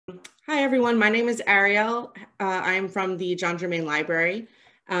Hi, everyone. My name is Ariel. I'm from the John Germain Library,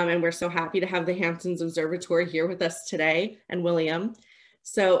 and we're so happy to have the Hamptons Observatory here with us today, and William.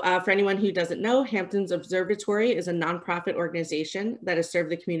 So for anyone who doesn't know, Hamptons Observatory is a nonprofit organization that has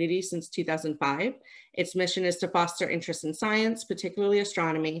served the community since 2005. Its mission is to foster interest in science, particularly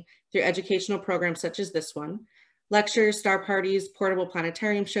astronomy, through educational programs such as this one. Lectures, star parties, portable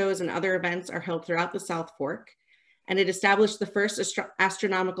planetarium shows, and other events are held throughout the South Fork. And it established the first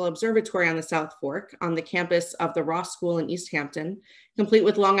astronomical observatory on the South Fork on the campus of the Ross School in East Hampton, complete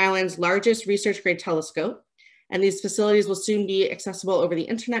with Long Island's largest research-grade telescope. And these facilities will soon be accessible over the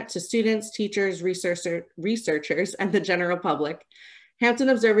internet to students, teachers, researchers, and the general public. Hampton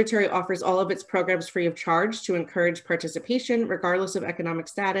Observatory offers all of its programs free of charge to encourage participation regardless of economic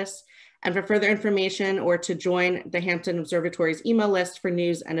status. And for further information or to join the Hampton Observatory's email list for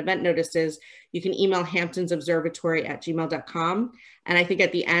news and event notices, you can email hamptonsobservatory@gmail.com. And I think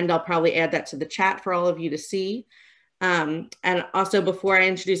at the end, I'll probably add that to the chat for all of you to see. And also, before I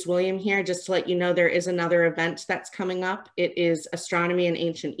introduce William here, just to let you know, there is another event that's coming up. It is Astronomy in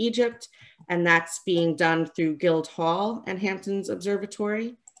Ancient Egypt, and that's being done through Guildhall and Hamptons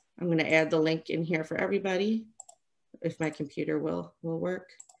Observatory. I'm going to add the link in here for everybody, if my computer will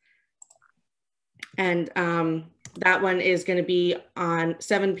work. And that one is going to be on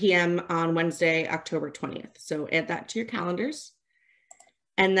 7 p.m. on Wednesday, October 20th. So add that to your calendars.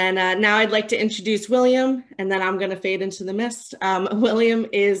 And then now I'd like to introduce William, and then I'm going to fade into the mist. William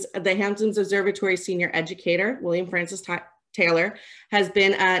is the Hamptons Observatory Senior Educator. William Francis Taylor has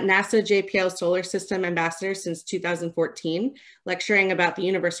been a NASA JPL Solar System Ambassador since 2014, lecturing about the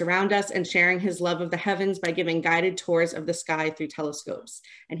universe around us and sharing his love of the heavens by giving guided tours of the sky through telescopes.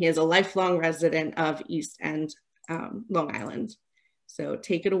 And he is a lifelong resident of East End, Long Island. So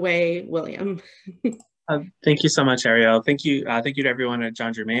take it away, William. Thank you so much, Ariel. Thank you to everyone at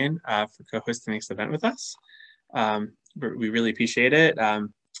John Germain for co-hosting this event with us. We really appreciate it.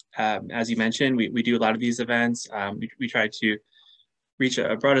 As you mentioned, we do a lot of these events. We try to reach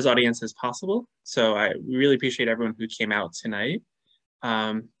a broad audience as possible. So we really appreciate everyone who came out tonight.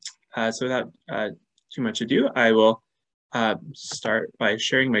 So without too much ado, I will start by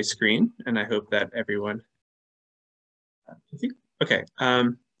sharing my screen, and I hope that everyone, okay.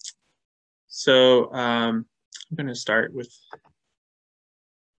 So I'm going to start with,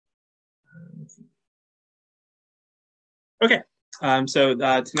 okay. So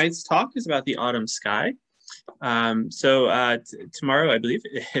tonight's talk is about the autumn sky. Tomorrow, I believe,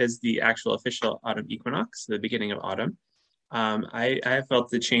 is the actual official autumn equinox, the beginning of autumn. I have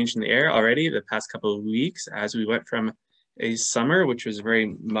felt the change in the air already the past couple of weeks as we went from a summer, which was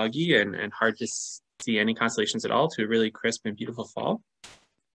very muggy and hard to see any constellations at all, to a really crisp and beautiful fall.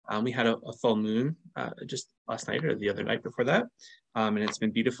 We had a full moon just last night or the other night before that. And it's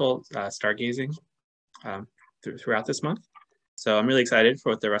been beautiful stargazing throughout this month. So I'm really excited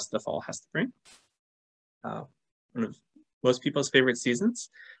for what the rest of the fall has to bring. One of most people's favorite seasons.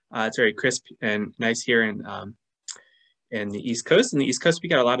 It's very crisp and nice here in the East Coast. In the East Coast, we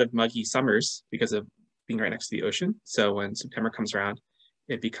got a lot of muggy summers because of being right next to the ocean. So when September comes around,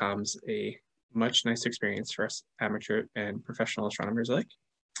 it becomes a much nicer experience for us amateur and professional astronomers alike.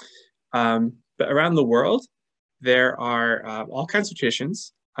 But around the world, there are all kinds of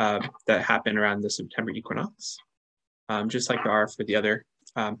traditions that happen around the September equinox, just like there are for the other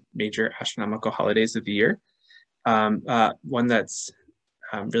major astronomical holidays of the year. One that's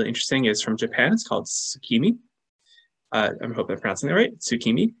really interesting is from Japan. It's called Tsukimi. I hope I'm pronouncing that right,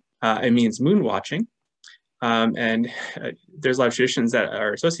 Tsukimi. It means moon watching. And there's a lot of traditions that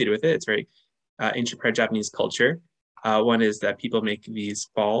are associated with it. It's very ancient Japanese culture. One is that people make these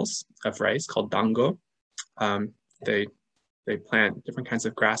balls of rice called dango. They plant different kinds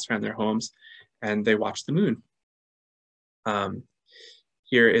of grass around their homes, and they watch the moon.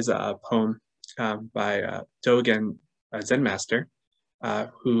 Here is a poem by Dogen, a Zen master,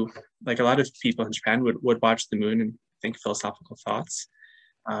 who, like a lot of people in Japan, would watch the moon and think philosophical thoughts.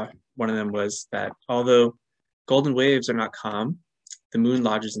 One of them was that although golden waves are not calm, the moon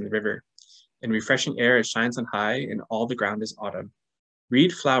lodges in the river. In refreshing air, it shines on high, and all the ground is autumn.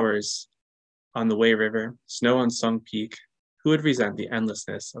 Reed flowers on the Wei River, snow on Song Peak. Who would resent the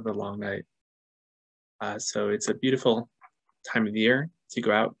endlessness of the long night? So it's a beautiful time of the year to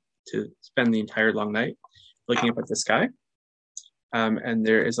go out to spend the entire long night looking up at the sky. And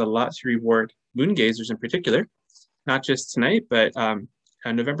there is a lot to reward moon gazers in particular, not just tonight, but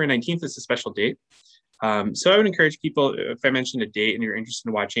November 19th is a special date. So I would encourage people, if I mentioned a date and you're interested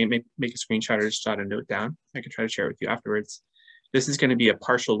in watching it, make a screenshot or just jot a note down. I can try to share it with you afterwards. This is going to be a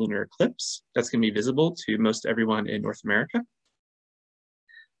partial lunar eclipse that's going to be visible to most everyone in North America.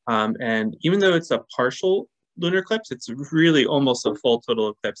 And even though it's a partial lunar eclipse, it's really almost a full total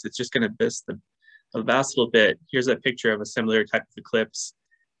eclipse. It's just going to miss the last little bit. Here's a picture of a similar type of eclipse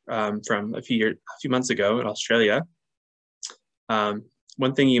from a few months ago in Australia.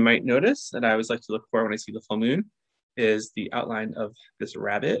 One thing you might notice that I always like to look for when I see the full moon is the outline of this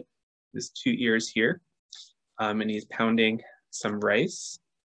rabbit, his 2 ears here, and he's pounding some rice.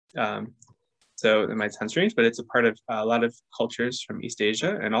 So it might sound strange, but it's a part of a lot of cultures from East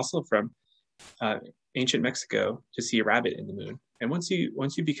Asia and also from ancient Mexico to see a rabbit in the moon. And once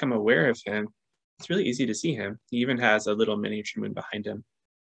you become aware of him, it's really easy to see him. He even has a little miniature moon behind him,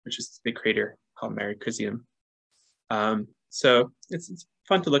 which is the big crater called Mare Crisium. So it's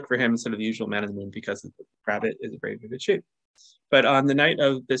fun to look for him instead of the usual man in the moon because the rabbit is a very vivid shape. But on the night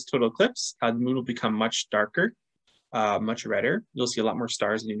of this total eclipse, the moon will become much darker, much redder. You'll see a lot more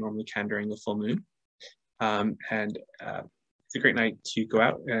stars than you normally can during the full moon. It's a great night to go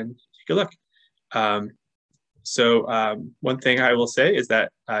out and take a look. One thing I will say is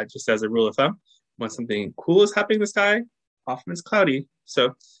that just as a rule of thumb, when something cool is happening in the sky, often it's cloudy.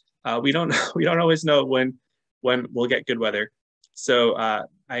 So we don't always know when we'll get good weather. So I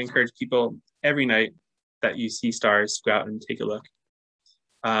encourage people every night that you see stars, go out and take a look.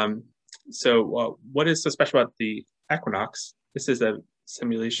 What is so special about the equinox? This is a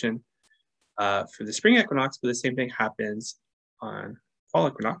simulation for the spring equinox, but the same thing happens on fall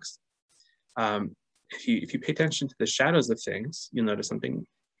equinox. If you pay attention to the shadows of things, you'll notice something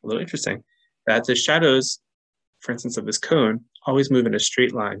a little interesting, that the shadows, for instance, of this cone, always move in a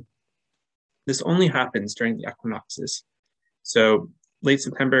straight line. This only happens during the equinoxes. So late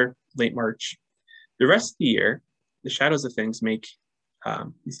September, late March. The rest of the year, the shadows of things make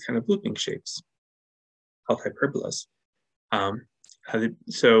these kind of looping shapes called hyperbolas.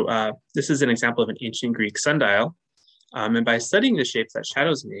 This is an example of an ancient Greek sundial. And by studying the shapes that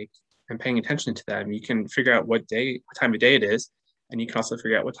shadows make and paying attention to them, you can figure out what time of day it is, and you can also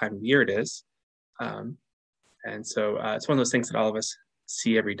figure out what time of year it is. It's one of those things that all of us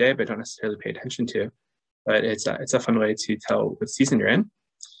see every day, but don't necessarily pay attention to. But it's a fun way to tell what season you're in.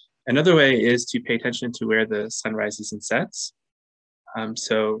 Another way is to pay attention to where the sun rises and sets.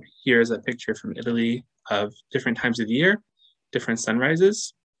 So here's a picture from Italy of different times of the year, different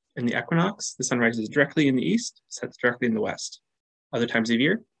sunrises. In the equinox, the sun rises directly in the east, sets directly in the west. Other times of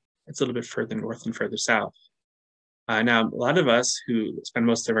year, it's a little bit further north and further south. Now, a lot of us who spend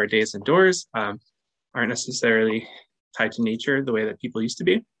most of our days indoors aren't necessarily tied to nature the way that people used to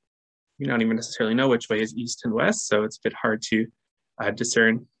be. We don't even necessarily know which way is east and west, so it's a bit hard to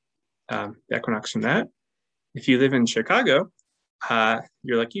discern the equinox from that. If you live in Chicago,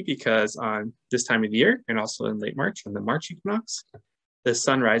 you're lucky because on this time of the year, and also in late March, on the March equinox, the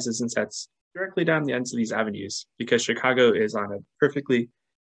sun rises and sets directly down the ends of these avenues because Chicago is on a perfectly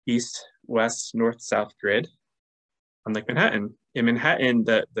east, west, north, south grid, unlike Manhattan. In Manhattan,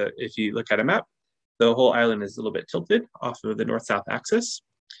 if you look at a map, the whole island is a little bit tilted off of the north-south axis.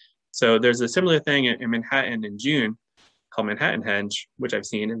 So there's a similar thing in Manhattan in June called Manhattan Henge, which I've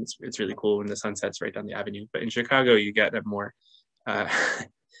seen, and it's really cool when the sun sets right down the avenue. But in Chicago, you get a more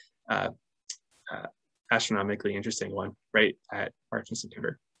astronomically interesting one right at March and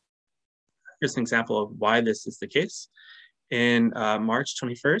September. Here's an example of why this is the case. In March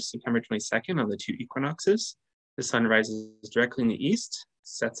 21st, September 22nd, on the two equinoxes, the sun rises directly in the east,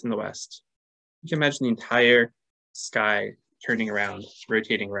 sets in the west. You can imagine the entire sky turning around,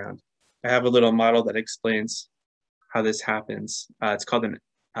 rotating around. I have a little model that explains how this happens. It's called an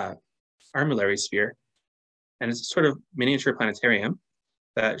armillary sphere, and it's a sort of miniature planetarium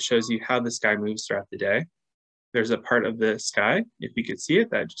that shows you how the sky moves throughout the day. There's a part of the sky, if we could see it,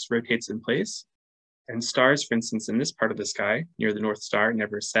 that just rotates in place. And stars, for instance, in this part of the sky, near the North Star,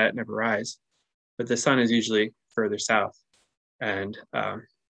 never set, never rise. But the sun is usually further south. And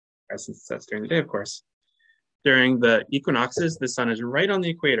as it sets during the day, of course. During the equinoxes, the sun is right on the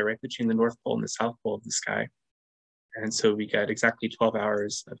equator, right between the North Pole and the South Pole of the sky. And so we get exactly 12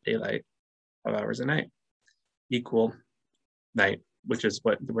 hours of daylight, 12 hours a night, equal night, which is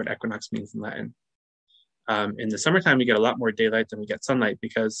what the word equinox means in Latin. In the summertime, we get a lot more daylight than we get sunlight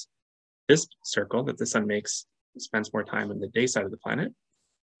because this circle that the sun makes spends more time on the day side of the planet.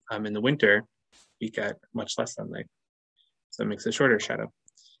 In the winter, we get much less sunlight. So it makes a shorter shadow.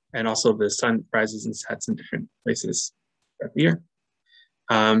 And also the sun rises and sets in different places throughout the year.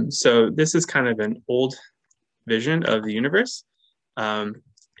 So this is kind of an old vision of the universe.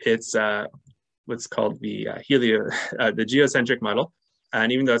 It's what's called the the geocentric model.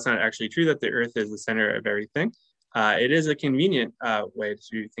 And even though it's not actually true that the Earth is the center of everything, it is a convenient way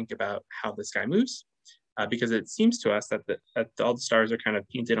to think about how the sky moves. because it seems to us that, all the stars are kind of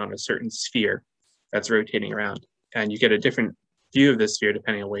painted on a certain sphere that's rotating around. And you get a different view of the sphere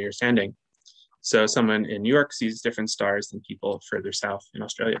depending on where you're standing. So someone in New York sees different stars than people further south in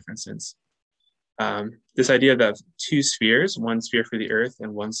Australia, for instance. This idea of two spheres, one sphere for the Earth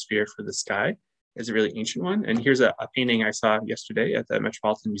and one sphere for the sky, is a really ancient one. And here's a painting I saw yesterday at the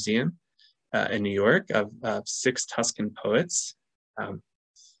Metropolitan Museum in New York of 6 Tuscan poets,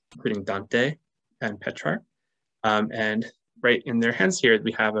 including Dante and Petrarch. And right in their hands here,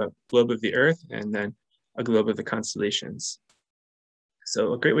 we have a globe of the Earth and then a globe of the constellations.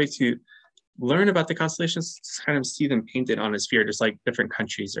 So a great way to learn about the constellations is to kind of see them painted on a sphere, just like different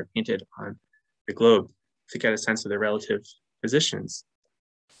countries are painted on the globe, to get a sense of their relative positions.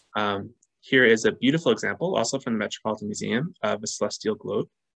 Here is a beautiful example, also from the Metropolitan Museum, of a celestial globe.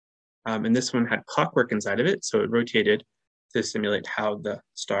 And this one had clockwork inside of it, so it rotated to simulate how the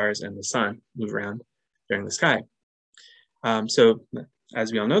stars and the sun move around during the sky. So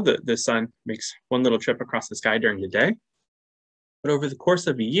as we all know, the sun makes one little trip across the sky during the day, but over the course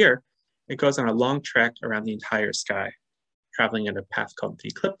of a year, it goes on a long trek around the entire sky, traveling in a path called the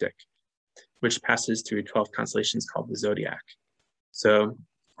ecliptic, which passes through 12 constellations called the zodiac. So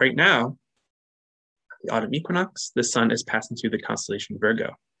right now, the autumn equinox, the sun is passing through the constellation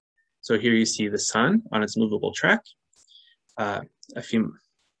Virgo. So here you see the sun on its movable track. A few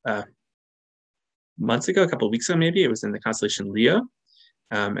months ago, a couple of weeks ago maybe, it was in the constellation Leo.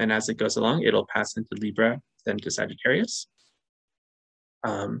 And as it goes along, it'll pass into Libra, then to Sagittarius.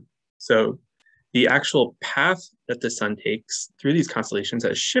 So the actual path that the sun takes through these constellations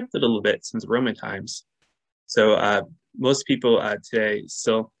has shifted a little bit since Roman times. So most people today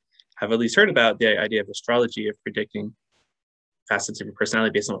still have at least heard about the idea of astrology, of predicting facets of your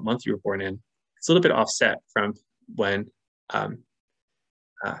personality based on what month you were born in. It's a little bit offset from when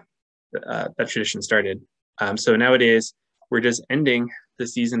that tradition started. So nowadays, we're just ending the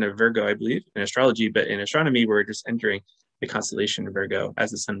season of Virgo, I believe, in astrology, but in astronomy, we're just entering the constellation of Virgo as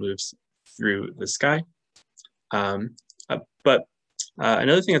the sun moves through the sky. But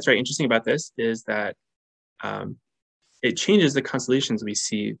another thing that's very interesting about this is that it changes the constellations we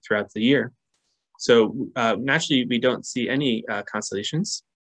see throughout the year. So naturally, we don't see any constellations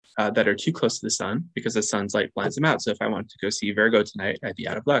that are too close to the sun because the sun's light blinds them out. So if I wanted to go see Virgo tonight, I'd be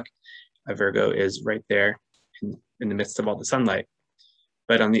out of luck. Virgo is right there in the midst of all the sunlight.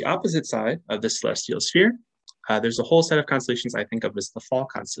 But on the opposite side of the celestial sphere, there's a whole set of constellations I think of as the fall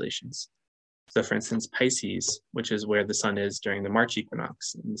constellations. So for instance, Pisces, which is where the sun is during the March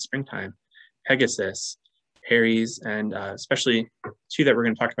equinox in the springtime, Pegasus, Aries, and especially 2 that we're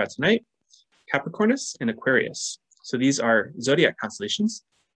going to talk about tonight, Capricornus and Aquarius. So these are zodiac constellations.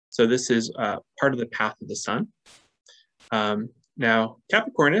 So this is part of the path of the sun. Now,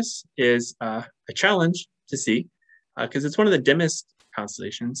 Capricornus is a challenge to see because it's one of the dimmest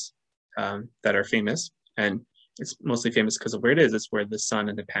constellations that are famous. And it's mostly famous because of where it is. It's where the sun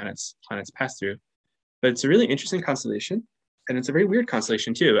and the planets pass through. But it's a really interesting constellation. And it's a very weird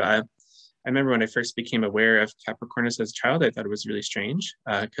constellation too. I remember when I first became aware of Capricornus as a child, I thought it was really strange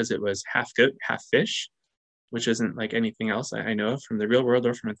because it was half goat, half fish, which isn't like anything else I know of from the real world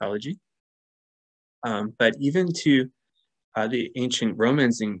or from mythology. But even to the ancient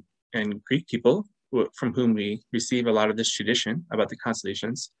Romans and Greek people from whom we receive a lot of this tradition about the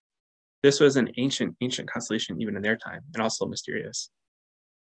constellations, this was an ancient constellation even in their time, and also mysterious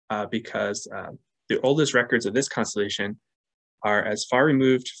because the oldest records of this constellation are as far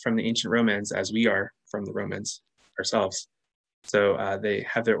removed from the ancient Romans as we are from the Romans ourselves. So they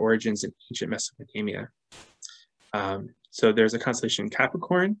have their origins in ancient Mesopotamia. So there's a constellation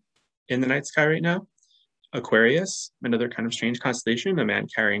Capricorn in the night sky right now. Aquarius, another kind of strange constellation, a man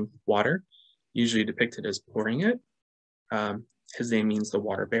carrying water, usually depicted as pouring it. His name means the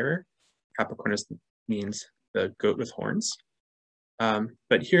water bearer. Capricornus means the goat with horns.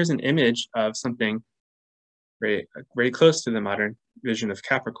 But here's an image of something very close to the modern vision of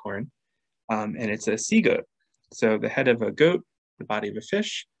Capricorn, and it's a sea goat. So the head of a goat, the body of a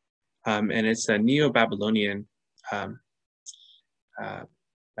fish, and it's a Neo-Babylonian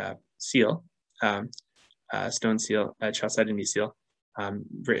seal, stone seal, Chalcedony seal,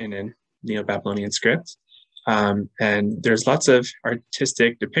 written in Neo-Babylonian script. And there's lots of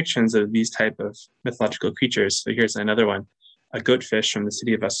artistic depictions of these type of mythological creatures. So here's another one, a goatfish from the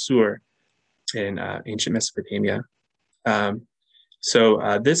city of Assur in ancient Mesopotamia.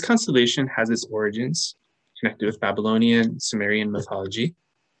 So this constellation has its origins connected with Babylonian, Sumerian mythology.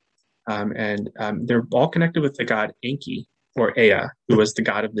 And they're all connected with the god Enki, or Ea, who was the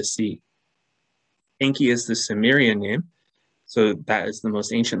god of the sea. Enki is the Sumerian name. So that is the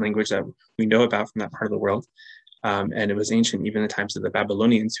most ancient language that we know about from that part of the world. And it was ancient even in the times of the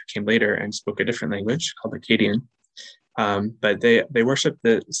Babylonians, who came later and spoke a different language called Akkadian. But they worshiped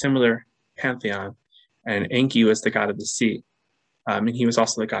the similar pantheon, and Enki was the god of the sea. And he was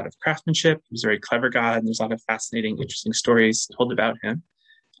also the god of craftsmanship. He was a very clever god, and there's a lot of fascinating, interesting stories told about him.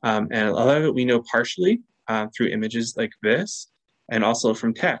 And a lot of it we know partially through images like this, and also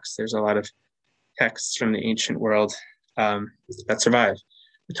from texts. There's a lot of texts from the ancient world that survive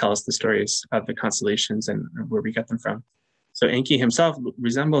to tell us the stories of the constellations and where we get them from. So Enki himself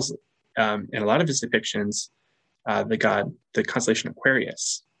resembles, in a lot of his depictions, the constellation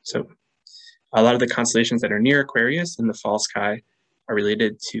Aquarius. So a lot of the constellations that are near Aquarius in the fall sky are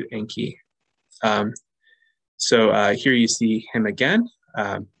related to Enki. So here you see him again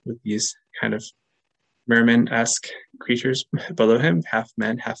with these kind of merman-esque creatures below him, half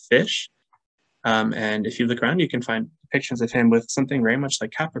men, half fish. And if you look around, you can find depictions of him with something very much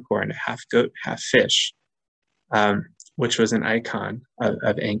like Capricorn, half goat, half fish, which was an icon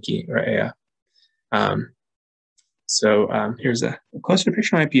of Enki or Ea. So here's a closer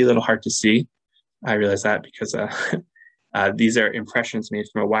picture. Might be a little hard to see. I realize that because these are impressions made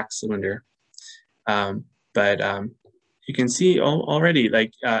from a wax cylinder. But you can see already,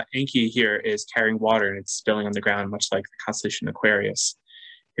 like Enki here is carrying water and it's spilling on the ground, much like the constellation Aquarius.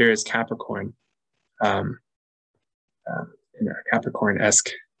 Here is Capricorn, in a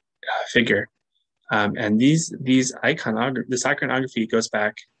Capricorn-esque figure. And this iconography goes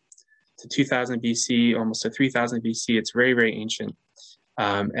back to 2000 BC, almost to 3000 BC. It's very, very ancient.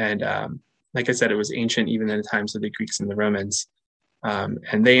 Like I said, it was ancient even in the times of the Greeks and the Romans.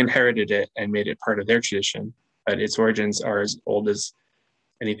 And they inherited it and made it part of their tradition. But its origins are as old as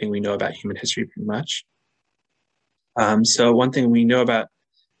anything we know about human history, pretty much. So one thing we know about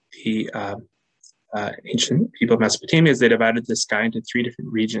the ancient people of Mesopotamia is they divided the sky into 3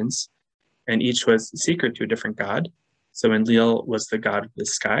 different regions, and each was sacred to a different god. So Enlil was the god of the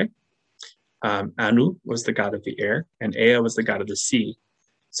sky, Anu was the god of the air, and Ea was the god of the sea.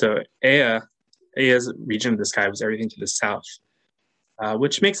 So Ea's region of the sky was everything to the south,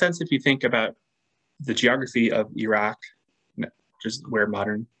 which makes sense if you think about the geography of Iraq, which is where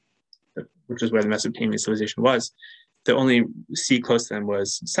the Mesopotamian civilization was. The only sea close to them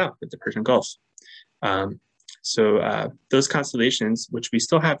was south at the Persian Gulf. So those constellations, which we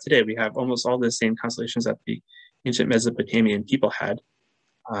still have today, we have almost all the same constellations that the ancient Mesopotamian people had.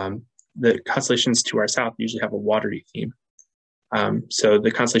 The constellations to our south usually have a watery theme. So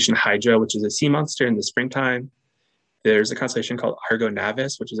the constellation Hydra, which is a sea monster in the springtime. There's a constellation called Argo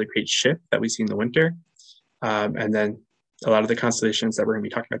Navis, which is a great ship that we see in the winter. And then a lot of the constellations that we're going to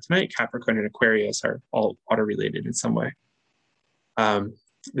be talking about tonight, Capricorn and Aquarius, are all water related in some way.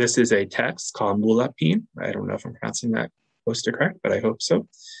 This is a text called Mulapin. I don't know if I'm pronouncing that close to correct, but I hope so.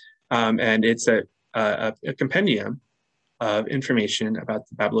 And it's a compendium of information about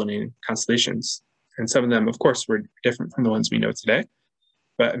the Babylonian constellations. And some of them, of course, were different from the ones we know today,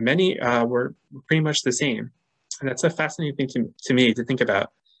 but many were pretty much the same. And that's a fascinating thing to me to think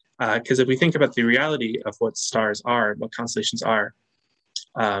about, because if we think about the reality of what stars are, what constellations are,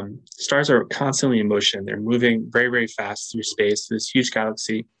 stars are constantly in motion. They're moving very, very fast through space, through this huge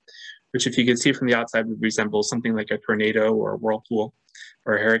galaxy, which if you could see from the outside would resemble something like a tornado or a whirlpool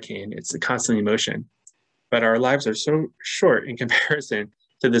or a hurricane. It's constantly in motion. But our lives are so short in comparison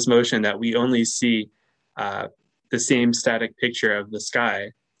to this motion that we only see the same static picture of the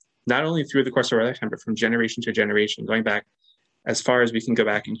sky, not only through the course of our lifetime, but from generation to generation, going back as far as we can go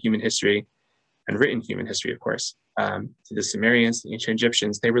back in human history and written human history, of course, to the Sumerians, the ancient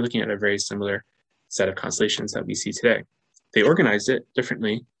Egyptians. They were looking at a very similar set of constellations that we see today. They organized it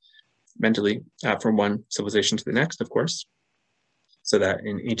differently mentally from one civilization to the next, of course, so that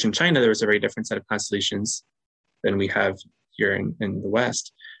in ancient China, there was a very different set of constellations than we have here in the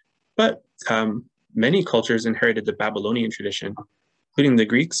West. But many cultures inherited the Babylonian tradition, including the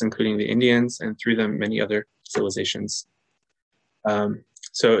Greeks, including the Indians, and through them, many other civilizations.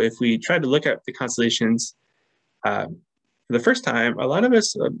 So if we try to look at the constellations for the first time, a lot of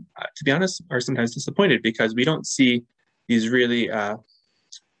us, to be honest, are sometimes disappointed because we don't see these really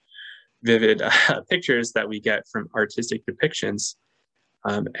vivid pictures that we get from artistic depictions.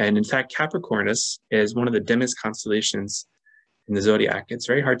 And in fact, Capricornus is one of the dimmest constellations in the zodiac. It's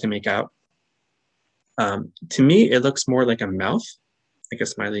very hard to make out. To me, it looks more like a mouth, like a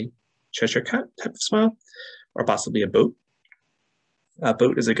smiley Cheshire cat type of smile, or possibly a boat. A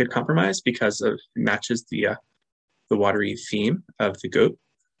boat is a good compromise because it matches the watery theme of the goat,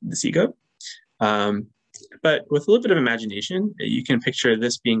 the sea goat. But with a little bit of imagination, you can picture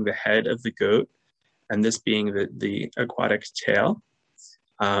this being the head of the goat, and this being the aquatic tail.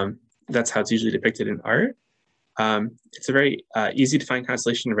 That's how it's usually depicted in art. It's a very easy to find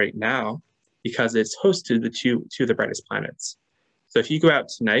constellation right now because it's host to two of the brightest planets. So if you go out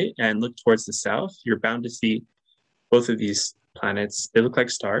tonight and look towards the south, you're bound to see both of these planets. They look like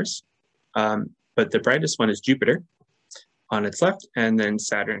stars, but the brightest one is Jupiter on its left, and then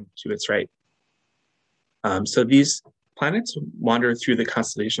Saturn to its right. So these planets wander through the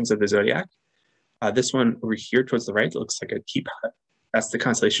constellations of the zodiac. This one over here towards the right looks like a teapot. That's the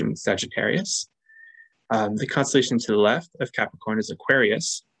constellation Sagittarius. The constellation to the left of Capricorn is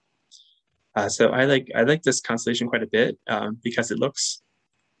Aquarius. So I like this constellation quite a bit because it looks,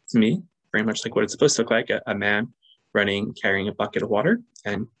 to me, very much like what it's supposed to look like, a man running, carrying a bucket of water,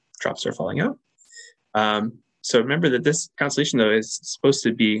 and drops are falling out. So remember that this constellation, though, is supposed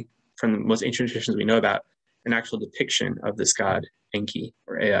to be, from the most ancient traditions we know about, an actual depiction of this god, Enki,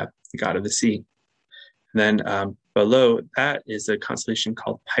 or Ea, the god of the sea. And then below that is a constellation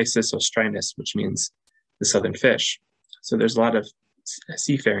called Pisces Austrinus, which means the southern fish. So there's a lot of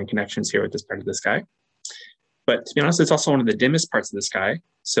seafaring connections here with this part of the sky. But to be honest, it's also one of the dimmest parts of the sky.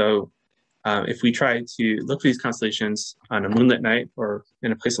 So if we try to look for these constellations on a moonlit night or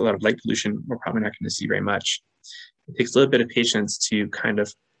in a place with a lot of light pollution, we're probably not going to see very much. It takes a little bit of patience to kind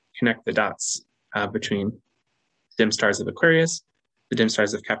of connect the dots between dim stars of Aquarius, the dim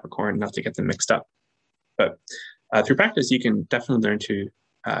stars of Capricorn, not to get them mixed up. But through practice, you can definitely learn to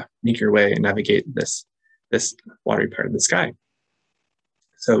make your way and navigate this watery part of the sky.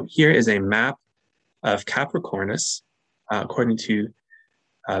 So here is a map of Capricornus according to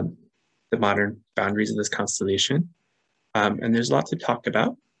the modern boundaries of this constellation. And there's a lot to talk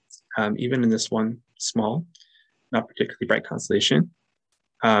about, even in this one small, not particularly bright constellation.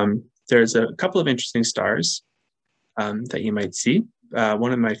 There's a couple of interesting stars that you might see.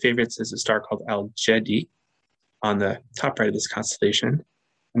 One of my favorites is a star called Al-Jedi on the top right of this constellation.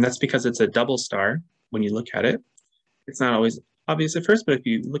 And that's because it's a double star when you look at it. It's not always obvious at first, but if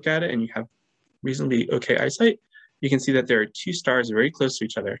you look at it and you have reasonably okay eyesight, you can see that there are two stars very close to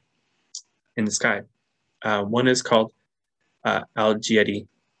each other in the sky. One is called Algiedi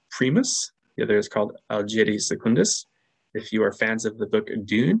Primus. The other is called Algiedi Secundus. If you are fans of the book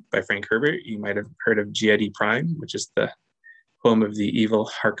Dune by Frank Herbert, you might have heard of Giedi Prime, which is the home of the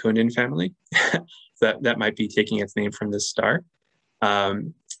evil Harkonnen family. that might be taking its name from this star.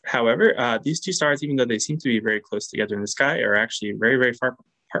 However, these two stars, even though they seem to be very close together in the sky, are actually very, very far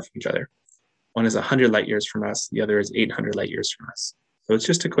apart from each other. One is 100 light years from us, the other is 800 light years from us. So it's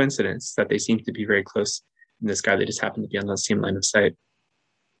just a coincidence that they seem to be very close in the sky. They just happen to be on the same line of sight.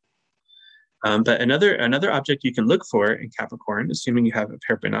 But another object you can look for in Capricorn, assuming you have a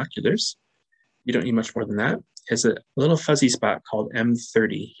pair of binoculars, you don't need much more than that, is a little fuzzy spot called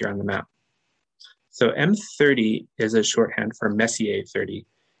M30 here on the map. So M30 is a shorthand for Messier 30.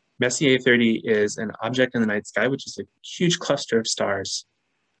 Messier 30 is an object in the night sky, which is a huge cluster of stars.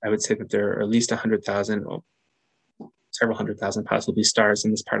 I would say that there are at least 100,000, or several 100,000 possibly stars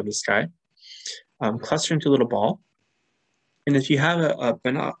in this part of the sky, clustered into a little ball. And if you have a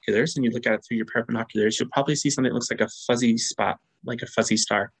binoculars and you look at it through your pair of binoculars, you'll probably see something that looks like a fuzzy spot, like a fuzzy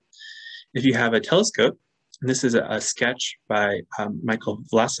star. If you have a telescope, and this is a sketch by Michael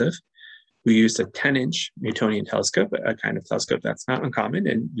Vlasov, who used a 10-inch Newtonian telescope, a kind of telescope that's not uncommon,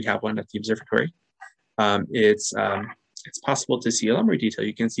 and we have one at the observatory. It's possible to see a lot more detail.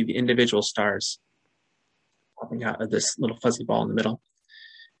 You can see the individual stars popping out of this little fuzzy ball in the middle.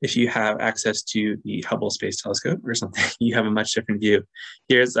 If you have access to the Hubble Space Telescope or something, you have a much different view.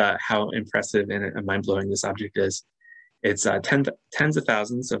 Here's how impressive and mind-blowing this object is. It's tens of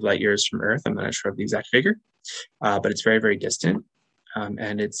thousands of light years from Earth. I'm not sure of the exact figure, but it's very, very distant.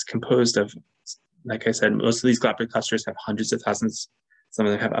 And it's composed of, like I said, most of these globular clusters have hundreds of thousands. Some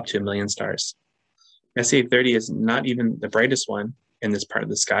of them have up to 1 million stars. Messier 30 is not even the brightest one in this part of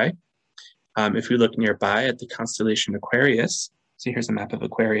the sky. If we look nearby at the constellation Aquarius, so here's a map of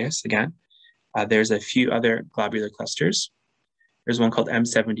Aquarius again, there's a few other globular clusters. There's one called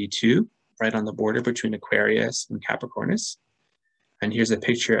M72, right on the border between Aquarius and Capricornus. And here's a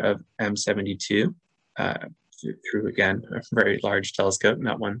picture of M72 through, again, a very large telescope,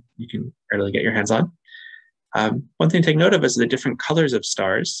 not one you can readily get your hands on. One thing to take note of is the different colors of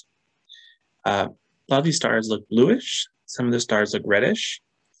stars. A lot of these stars look bluish. Some of the stars look reddish.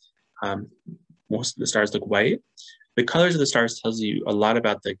 Most of the stars look white. The colors of the stars tells you a lot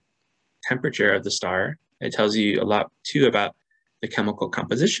about the temperature of the star. It tells you a lot too about the chemical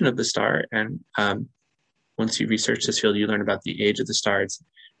composition of the star. And once you research this field, you learn about the age of the star, its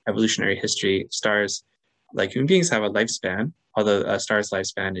evolutionary history. Stars, like human beings, have a lifespan, although a star's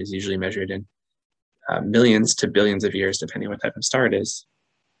lifespan is usually measured in millions to billions of years, depending on what type of star it is.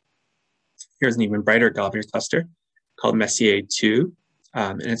 Here's an even brighter globular cluster called Messier 2,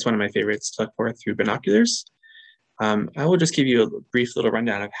 and it's one of my favorites to look for through binoculars. I will just give you a brief little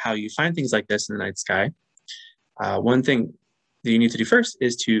rundown of how you find things like this in the night sky. One thing that you need to do first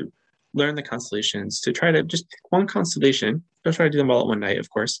is to learn the constellations, to try to just pick one constellation. Don't try to do them all at one night, of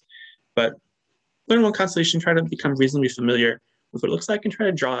course, but learn one constellation, try to become reasonably familiar with what it looks like and try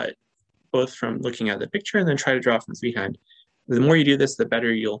to draw it, both from looking at the picture and then try to draw from freehand. The more you do this, the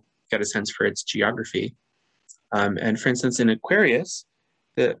better you'll get a sense for its geography. And for instance, in Aquarius,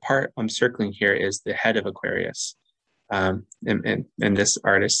 the part I'm circling here is the head of Aquarius. In this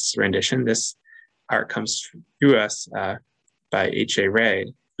artist's rendition, this art comes through us by H.A.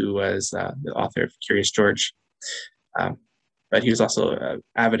 Rey, who was the author of Curious George. But he was also an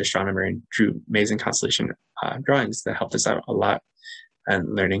avid astronomer and drew amazing constellation drawings that helped us out a lot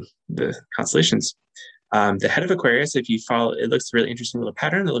in learning the constellations. The head of Aquarius, if you follow, it looks a really interesting little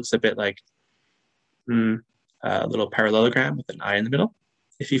pattern. It looks a bit like a little parallelogram with an eye in the middle.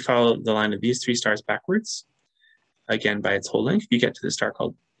 If you follow the line of these three stars backwards, again by its whole length, you get to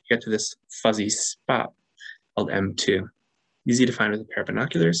this fuzzy spot called M2. Easy to find with a pair of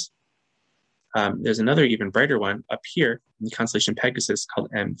binoculars. There's another even brighter one up here in the constellation Pegasus called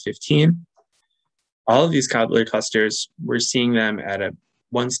M15. All of these globular clusters, we're seeing them at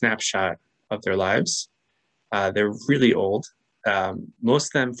one snapshot of their lives. They're really old. Most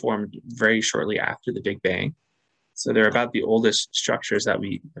of them formed very shortly after the Big Bang. So they're about the oldest structures that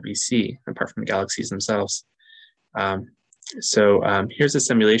we see, apart from the galaxies themselves. Here's a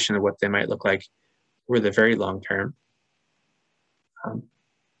simulation of what they might look like for the very long term,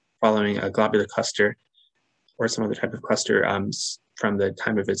 following a globular cluster or some other type of cluster from the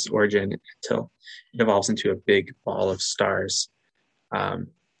time of its origin until it evolves into a big ball of stars. Something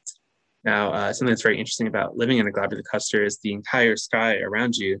that's very interesting about living in a globular cluster is the entire sky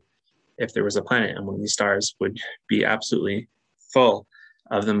around you, if there was a planet and one of these stars, would be absolutely full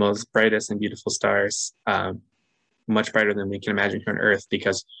of the most brightest and beautiful stars, much brighter than we can imagine here on Earth,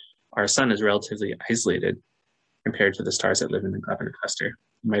 because our sun is relatively isolated compared to the stars that live in the globular cluster.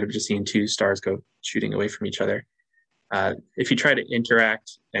 You might have just seen two stars go shooting away from each other. If you try to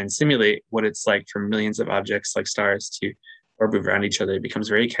interact and simulate what it's like for millions of objects like stars to orbit around each other, it becomes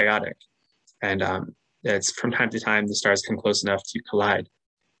very chaotic. And it's from time to time, the stars come close enough to collide.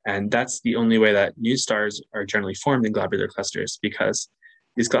 And that's the only way that new stars are generally formed in globular clusters, because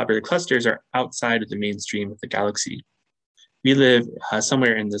these globular clusters are outside of the mainstream of the galaxy. We live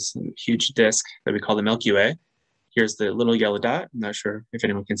somewhere in this huge disk that we call the Milky Way. Here's the little yellow dot. I'm not sure if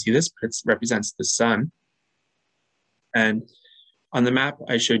anyone can see this, but it represents the sun. And on the map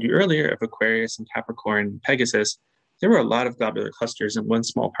I showed you earlier of Aquarius and Capricorn and Pegasus, there were a lot of globular clusters in one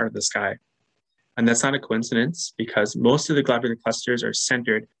small part of the sky. And that's not a coincidence, because most of the globular clusters are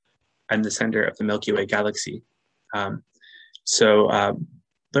centered in the center of the Milky Way galaxy.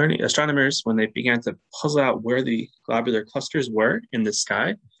 Learning astronomers, when they began to puzzle out where the globular clusters were in the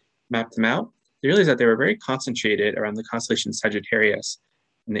sky, mapped them out, they realized that they were very concentrated around the constellation Sagittarius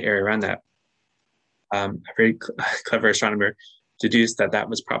in the area around that. A very clever astronomer deduced that that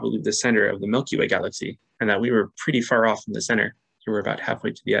was probably the center of the Milky Way galaxy, and that we were pretty far off from the center. We were about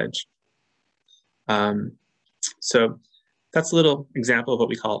halfway to the edge. So that's a little example of what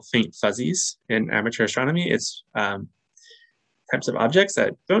we call faint fuzzies in amateur astronomy. It's types of objects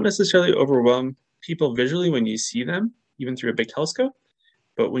that don't necessarily overwhelm people visually when you see them, even through a big telescope.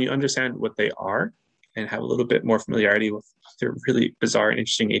 But when you understand what they are and have a little bit more familiarity with their really bizarre and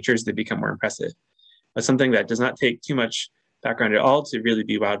interesting natures, they become more impressive. But something that does not take too much background at all to really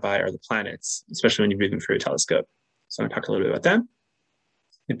be wowed by are the planets, especially when you view them through a telescope. So I'm gonna talk a little bit about them.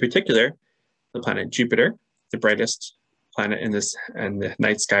 In particular, the planet Jupiter, the brightest planet in the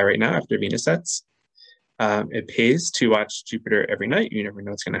night sky right now after Venus sets. It pays to watch Jupiter every night. You never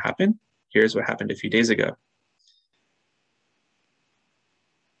know what's going to happen. Here's what happened a few days ago.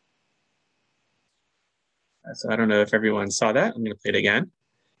 So I don't know if everyone saw that. I'm going to play it again.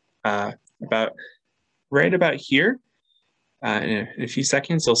 Right about here, in a few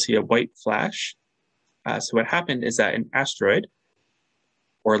seconds, you'll see a white flash. So what happened is that an asteroid,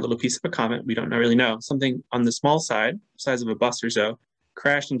 or a little piece of a comet, we don't really know, something on the small size of a bus or so,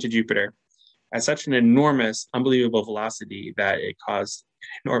 crashed into Jupiter at such an enormous, unbelievable velocity that it caused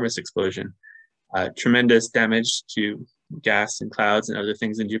an enormous explosion. Tremendous damage to gas and clouds and other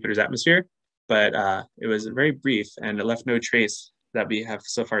things in Jupiter's atmosphere, but it was very brief and it left no trace that we have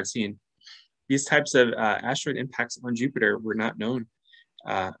so far seen. These types of asteroid impacts on Jupiter were not known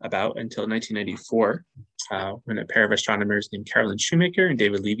about until 1994, when a pair of astronomers named Carolyn Shoemaker and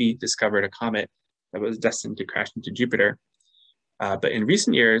David Levy discovered a comet that was destined to crash into Jupiter. But in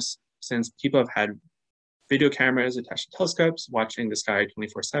recent years, since people have had video cameras attached to telescopes, watching the sky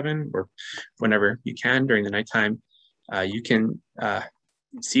 24/7 or whenever you can during the nighttime, you can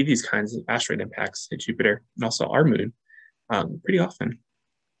see these kinds of asteroid impacts at Jupiter and also our moon pretty often.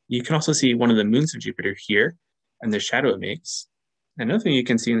 You can also see one of the moons of Jupiter here and the shadow it makes. Another thing you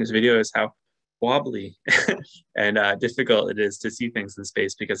can see in this video is how wobbly and difficult it is to see things in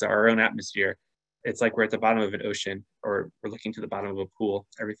space because of our own atmosphere. It's like we're at the bottom of an ocean or we're looking to the bottom of a pool.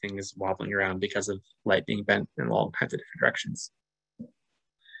 Everything is wobbling around because of light being bent in all kinds of different directions.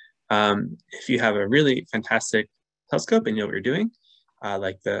 If you have a really fantastic telescope and you know what you're doing,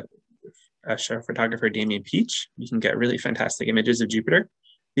 like the photographer Damian Peach, you can get really fantastic images of Jupiter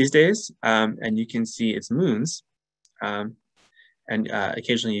these days, and you can see its moons. And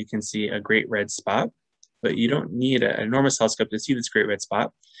occasionally you can see a great red spot, but you don't need an enormous telescope to see this great red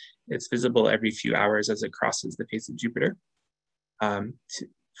spot. It's visible every few hours as it crosses the face of Jupiter.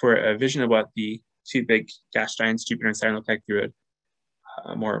 For a vision of what the two big gas giants, Jupiter and Saturn, look like through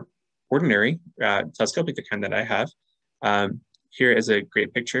a more ordinary telescope, like the kind that I have, here is a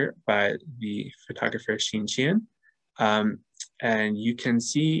great picture by the photographer Xin Qian. And you can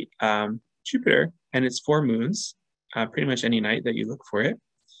see Jupiter and its 4 moons pretty much any night that you look for it.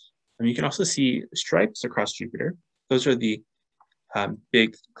 And you can also see stripes across Jupiter. Those are the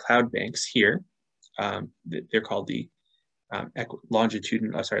big cloud banks here. They're called the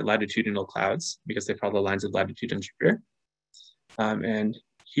latitudinal clouds because they follow the lines of latitude on Jupiter. And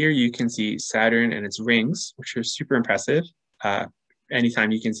here you can see Saturn and its rings, which are super impressive.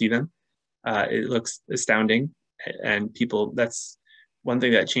 Anytime you can see them, it looks astounding. And people, that's one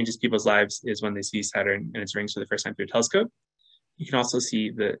thing that changes people's lives is when they see Saturn and its rings for the first time through a telescope. You can also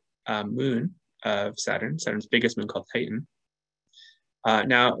see the moon of Saturn, Saturn's biggest moon called Titan.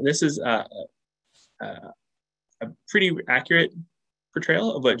 Now, this is a pretty accurate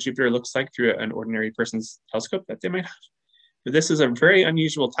portrayal of what Jupiter looks like through an ordinary person's telescope that they might have. But this is a very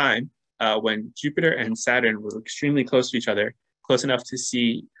unusual time when Jupiter and Saturn were extremely close to each other, close enough to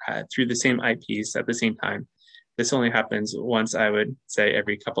see through the same eyepiece at the same time. This only happens once, I would say,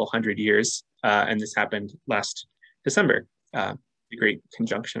 every couple hundred years, and this happened last December, the great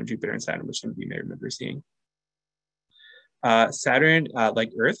conjunction of Jupiter and Saturn, which some of you may remember seeing. Saturn,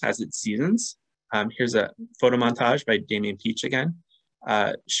 like Earth, has its seasons. Here's a photo montage by Damian Peach again,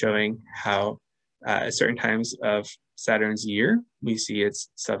 showing how at certain times of Saturn's year, we see its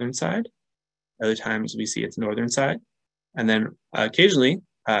southern side. Other times we see its northern side. And then occasionally,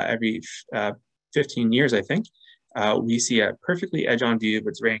 every 15 years, I think, we see a perfectly edge-on view of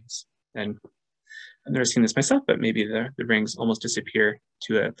its rings. And I've never seen this myself, but maybe the rings almost disappear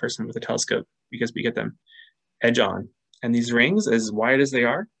to a person with a telescope because we get them edge-on. And these rings, as wide as they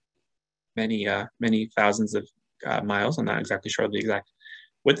are, many thousands of miles, I'm not exactly sure of the exact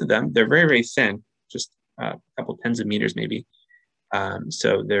width of them, they're very, very thin, just a couple tens of meters maybe.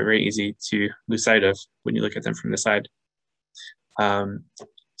 So they're very easy to lose sight of when you look at them from the side.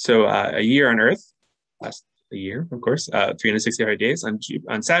 So a year on Earth lasts a year, of course, 365 days.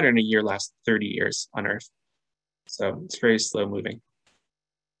 On Saturn, a year lasts 30 years on Earth. So it's very slow moving.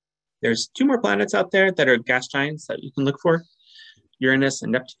 There's 2 more planets out there that are gas giants that you can look for, Uranus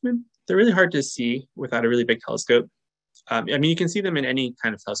and Neptune. They're really hard to see without a really big telescope. I mean, you can see them in any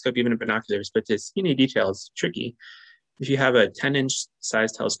kind of telescope, even in binoculars, but to see any detail is tricky. If you have a 10-inch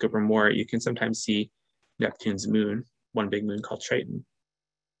size telescope or more, you can sometimes see Neptune's moon, one big moon called Triton.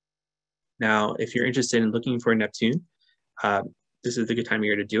 Now, if you're interested in looking for Neptune, this is the good time of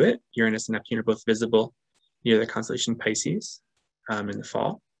year to do it. Uranus and Neptune are both visible near the constellation Pisces in the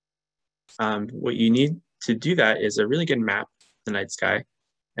fall. What you need to do that is a really good map of the night sky.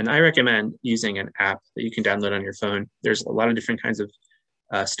 And I recommend using an app that you can download on your phone. There's a lot of different kinds of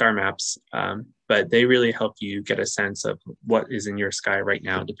star maps, but they really help you get a sense of what is in your sky right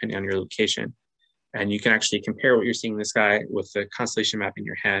now, depending on your location. And you can actually compare what you're seeing in the sky with the constellation map in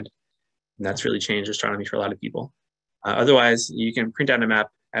your hand. And that's really changed astronomy for a lot of people. Otherwise, you can print out a map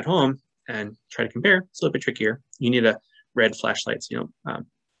at home and try to compare. It's a little bit trickier. You need a red flashlight so you don't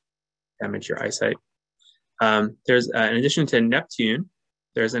damage your eyesight. There's, in addition to Neptune,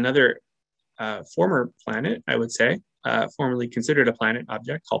 there's another former planet, I would say, formerly considered a planet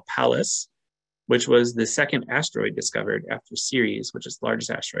object called Pallas, which was the second asteroid discovered after Ceres, which is the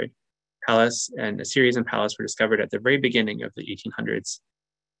largest asteroid. Pallas and Ceres and Pallas were discovered at the very beginning of the 1800s.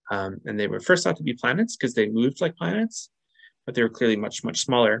 And they were first thought to be planets because they moved like planets, but they were clearly much, much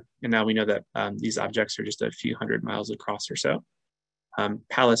smaller. And now we know that these objects are just a few hundred miles across or so.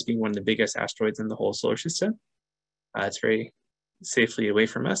 Pallas being one of the biggest asteroids in the whole solar system. It's very safely away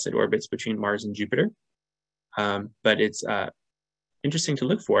from us. It orbits between Mars and Jupiter. But it's interesting to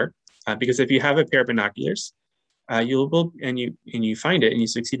look for because if you have a pair of binoculars, and you find it and you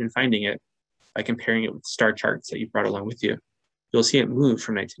succeed in finding it by comparing it with star charts that you brought along with you, you'll see it move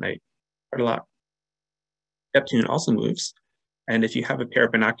from night to night quite a lot. Neptune also moves. And if you have a pair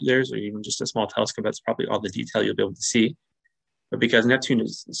of binoculars or even just a small telescope, that's probably all the detail you'll be able to see. But because Neptune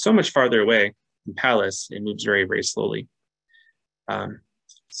is so much farther away than Pallas, it moves very, very slowly.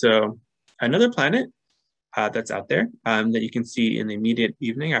 So another planet that's out there that you can see in the immediate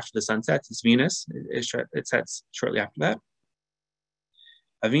evening after the sun sets is Venus. It sets shortly after that.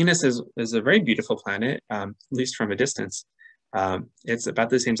 Venus is a very beautiful planet, at least from a distance. It's about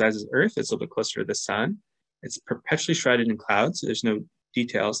the same size as Earth. It's a little bit closer to the sun. It's perpetually shrouded in clouds, so there's no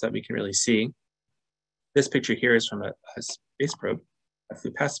details that we can really see. This picture here is from a space probe that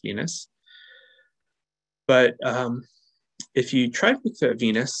flew past Venus. But if you try to look at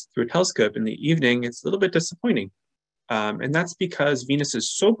Venus through a telescope in the evening, it's a little bit disappointing. And that's because Venus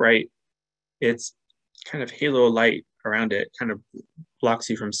is so bright, its kind of halo light around it kind of blocks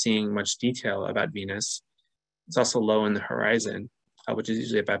you from seeing much detail about Venus. It's also low in the horizon, which is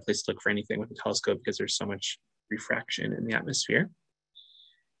usually a bad place to look for anything with a telescope because there's so much refraction in the atmosphere.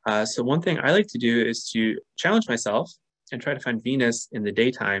 So one thing I like to do is to challenge myself and try to find Venus in the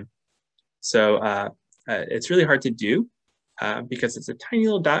daytime. So it's really hard to do because it's a tiny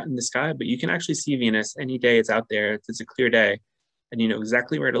little dot in the sky, but you can actually see Venus any day it's out there. If it's a clear day and you know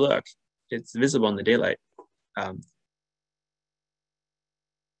exactly where to look, it's visible in the daylight.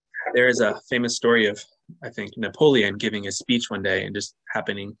 There is a famous story of, I think, Napoleon giving a speech one day and just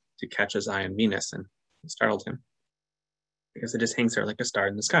happening to catch his eye on Venus, and it startled him because it just hangs there like a star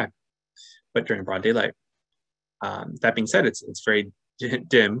in the sky, but during broad daylight. That being said, it's very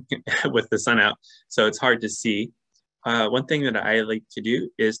dim with the sun out, so it's hard to see. One thing that I like to do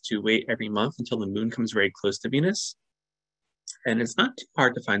is to wait every month until the moon comes very close to Venus. And it's not too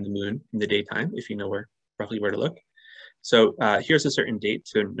hard to find the moon in the daytime if you know roughly where to look. So here's a certain date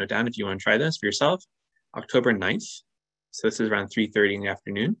to note down if you want to try this for yourself. October 9th. So this is around 3:30 in the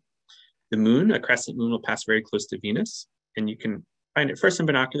afternoon. The moon, a crescent moon, will pass very close to Venus. And you can find it first in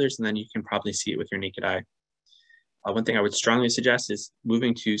binoculars, and then you can probably see it with your naked eye. One thing I would strongly suggest is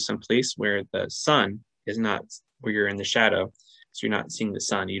moving to some place where the sun is not, where you're in the shadow. So you're not seeing the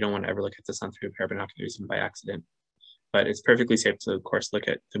sun. You don't want to ever look at the sun through a pair of binoculars even by accident. But it's perfectly safe to, of course, look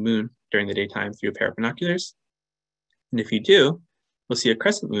at the moon during the daytime through a pair of binoculars. And if you do, you'll see a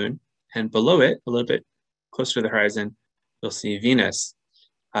crescent moon, and below it, a little bit closer to the horizon, you'll see Venus.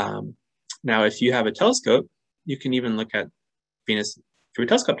 Now, if you have a telescope, you can even look at Venus through a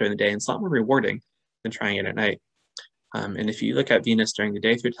telescope during the day, and it's a lot more rewarding than trying it at night. And if you look at Venus during the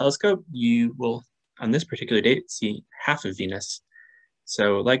day through a telescope, you will, on this particular date, see half of Venus.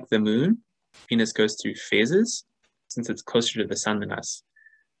 So like the moon, Venus goes through phases since it's closer to the sun than us.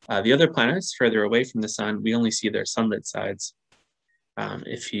 The other planets further away from the sun, we only see their sunlit sides.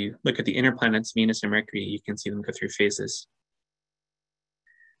 If you look at the inner planets, Venus and Mercury, you can see them go through phases.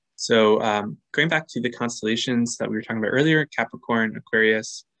 So going back to the constellations that we were talking about earlier, Capricorn,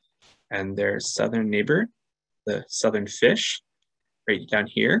 Aquarius, and their southern neighbor, the southern fish, right down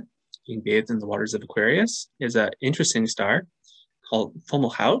here, being bathed in the waters of Aquarius, is an interesting star called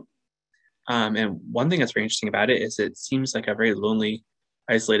Fomalhaut. And one thing that's very interesting about it is it seems like a very lonely,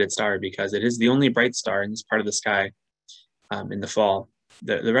 isolated star because it is the only bright star in this part of the sky in the fall.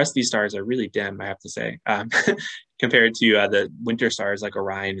 The rest of these stars are really dim, I have to say, compared to the winter stars like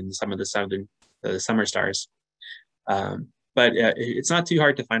Orion and some of the summer stars. But it's not too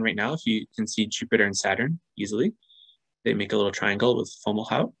hard to find right now if you can see Jupiter and Saturn easily. They make a little triangle with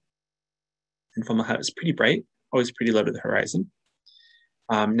Fomalhaut. And Fomalhaut is pretty bright, always pretty low to the horizon.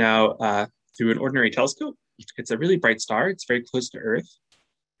 Now, through an ordinary telescope, it's a really bright star. It's very close to Earth.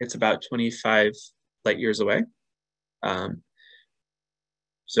 It's about 25 light years away.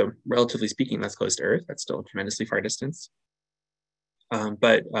 So relatively speaking, that's close to Earth. That's still a tremendously far distance.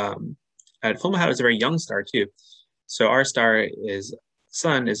 But Fomalhaut is a very young star too. So our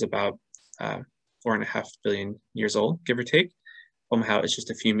sun is about 4.5 billion years old, give or take. Fomalhaut is just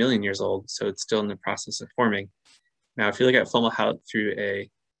a few million years old, so it's still in the process of forming. Now, if you look at Fomalhaut through a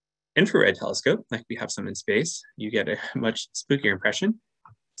infrared telescope, like we have some in space, you get a much spookier impression.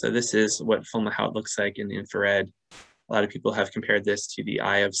 So this is what Fomalhaut looks like in the infrared. A lot of people have compared this to the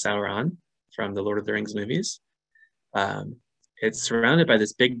Eye of Sauron from the Lord of the Rings movies. It's surrounded by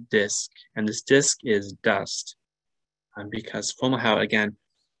this big disk, and this disk is dust because Fomalhaut, again,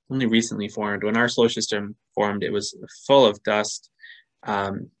 only recently formed. When our solar system formed, it was full of dust,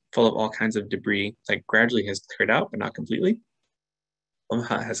 full of all kinds of debris that gradually has cleared out, but not completely.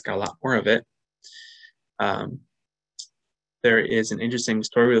 Fomalhaut has got a lot more of it. There is an interesting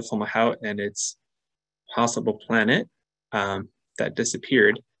story with Fomalhaut and its possible planet that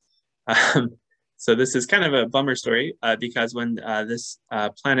disappeared. So this is kind of a bummer story because when this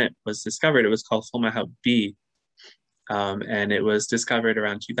planet was discovered, it was called Fomalhaut B, and it was discovered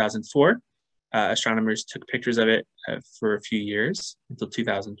around 2004. Astronomers took pictures of it for a few years until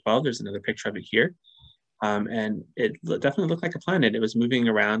 2012. There's another picture of it here. And it definitely looked like a planet. It was moving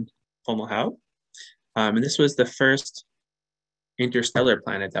around Fomalhaut. And this was the first interstellar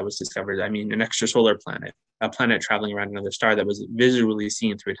planet that was discovered. I mean, an extrasolar planet, a planet traveling around another star that was visually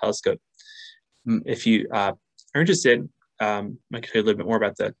seen through a telescope. If you are interested, I can tell you a little bit more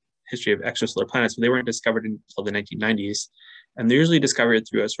about the history of extrasolar planets, but they weren't discovered until the 1990s. And they're usually discovered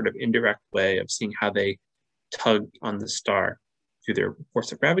through a sort of indirect way of seeing how they tug on the star through their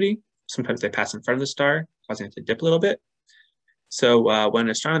force of gravity. Sometimes they pass in front of the star, causing it to dip a little bit. So when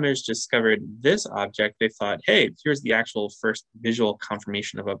astronomers discovered this object, they thought, hey, here's the actual first visual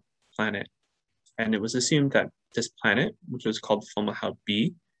confirmation of a planet. And it was assumed that this planet, which was called Fomalhaut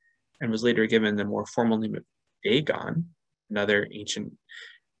B, and was later given the more formal name of Dagon, another ancient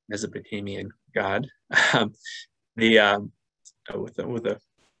Mesopotamian god, with a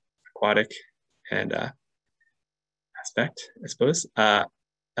aquatic and aspect, I suppose.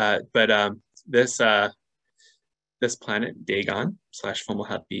 This planet, Dagon /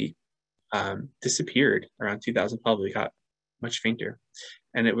 Fomalhaut B, disappeared around 2012. It got much fainter.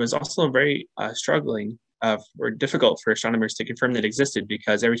 And it was also very struggling or difficult for astronomers to confirm that it existed,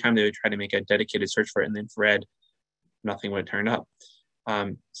 because every time they would try to make a dedicated search for it in the infrared, nothing would turn up.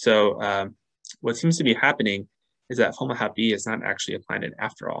 What seems to be happening is that Fomalhaut B is not actually a planet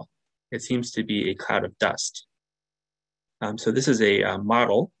after all. It seems to be a cloud of dust. So this is a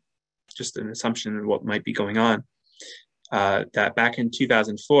model, just an assumption of what might be going on, that back in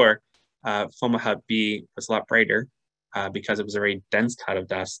 2004, Fomalhaut B was a lot brighter because it was a very dense cloud of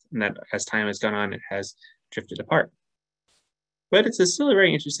dust, and that as time has gone on, it has drifted apart. But it's still a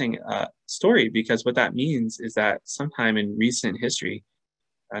very interesting story, because what that means is that sometime in recent history,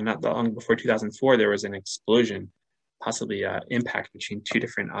 not that long before 2004, there was an explosion, possibly impact between two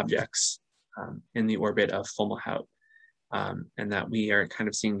different objects in the orbit of Fomalhaut, and that we are kind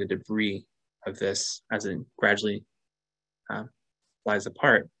of seeing the debris of this as it gradually flies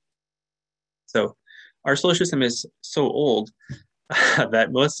apart. So our solar system is so old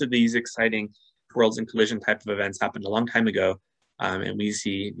that most of these exciting worlds in collision type of events happened a long time ago, and we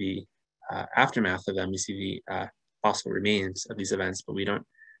see the aftermath of them. We see the fossil remains of these events, but we don't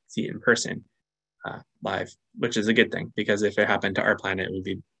see it in person live, which is a good thing, because if it happened to our planet, it would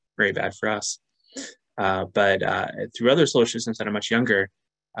be very bad for us. But through other solar systems that are much younger,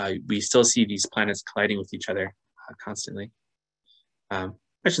 we still see these planets colliding with each other constantly. I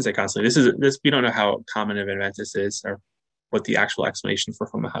shouldn't say constantly. We don't know how common of an event this is, or what the actual explanation for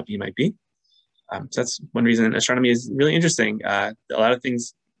Fomalhaut B might be. So that's one reason astronomy is really interesting. A lot of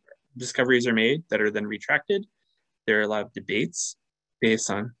discoveries are made that are then retracted. There are a lot of debates based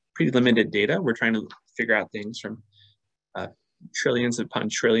on pretty limited data. We're trying to figure out things from trillions upon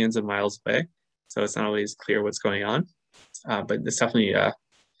trillions of miles away, so it's not always clear what's going on. But it's definitely a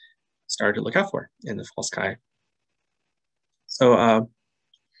star to look out for in the fall sky. So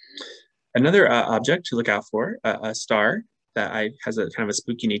another object to look out for, a star that has a kind of a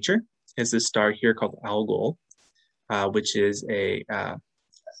spooky nature, is this star here called Algol, which is a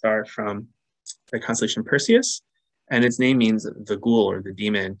star from the constellation Perseus, and its name means the ghoul, or the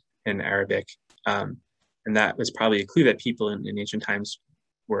demon in Arabic. And that was probably a clue that people in ancient times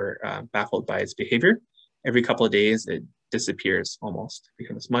were baffled by its behavior. Every couple of days, it disappears almost,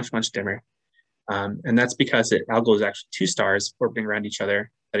 becomes much, much dimmer. And that's because Algol is actually two stars orbiting around each other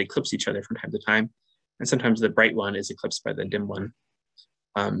that eclipse each other from time to time. And sometimes the bright one is eclipsed by the dim one.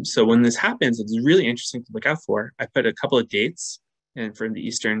 So when this happens, it's really interesting to look out for. I put a couple of dates for the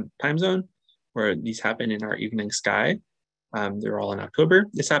Eastern time zone where these happen in our evening sky. They're all in October.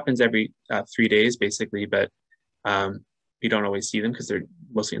 This happens every 3 days, basically, but we don't always see them because they're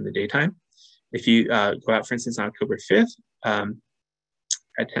mostly in the daytime. If you go out, for instance, on October 5th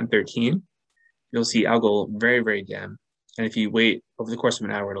at 10:13, you'll see Algol very, very dim. And if you wait over the course of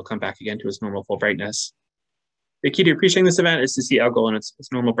an hour, it'll come back again to its normal full brightness. The key to appreciating this event is to see Algol in its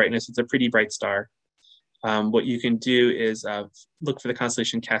normal brightness. It's a pretty bright star. What you can do is look for the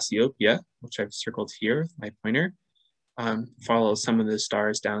constellation Cassiopeia, which I've circled here with my pointer. Follow some of the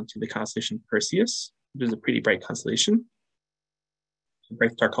stars down to the constellation Perseus, which is a pretty bright constellation. A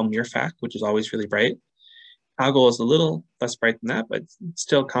bright star called Myrfak, which is always really bright. Algol is a little less bright than that, but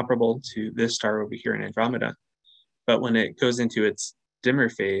still comparable to this star over here in Andromeda. But when it goes into its dimmer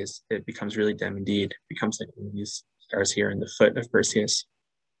phase, it becomes really dim indeed. It becomes like one of these stars here in the foot of Perseus.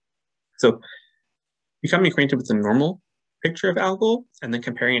 So becoming acquainted with the normal picture of Algol and then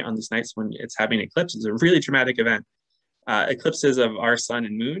comparing it on these nights when it's having an eclipse is a really dramatic event. Eclipses of our sun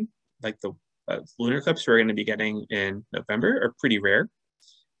and moon, like the lunar eclipse we're going to be getting in November, are pretty rare,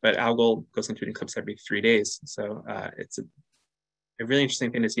 but Algol goes into an eclipse every 3 days. So it's a really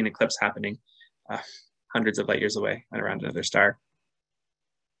interesting thing to see an eclipse happening hundreds of light years away and around another star.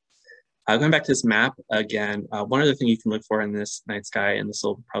 Going back to this map again, one other thing you can look for in this night sky, and this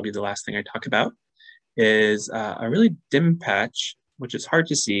will probably be the last thing I talk about, is a really dim patch, which is hard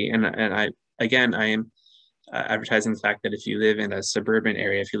to see. And I am advertising the fact that if you live in a suburban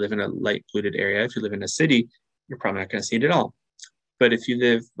area, if you live in a light polluted area, if you live in a city, you're probably not going to see it at all. But if you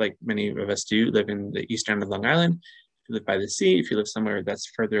live, like many of us do, live in the east end of Long Island, if you live by the sea, if you live somewhere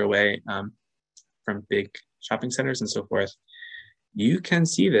that's further away from big shopping centers and so forth, you can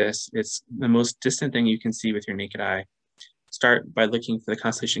see this. It's the most distant thing you can see with your naked eye. Start by looking for the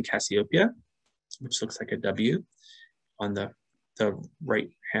constellation Cassiopeia, which looks like a W on the right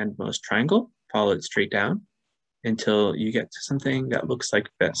handmost triangle. Follow it straight down until you get to something that looks like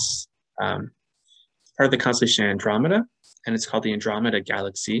this. Part of the constellation Andromeda, and it's called the Andromeda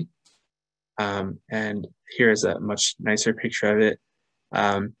Galaxy. And here is a much nicer picture of it.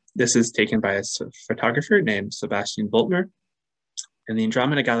 This is taken by a photographer named Sebastian Bultmer. And the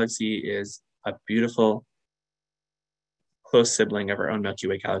Andromeda Galaxy is a beautiful, close sibling of our own Milky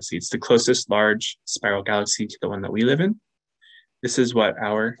Way galaxy. It's the closest large spiral galaxy to the one that we live in. This is what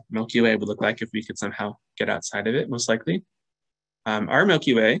our Milky Way would look like if we could somehow get outside of it, most likely. Our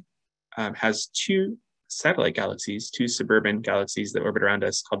Milky Way has two satellite galaxies, two suburban galaxies that orbit around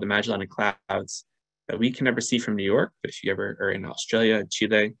us called the Magellanic Clouds that we can never see from New York, but if you ever are in Australia,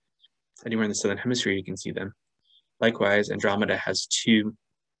 Chile, anywhere in the Southern Hemisphere, you can see them. Likewise, Andromeda has two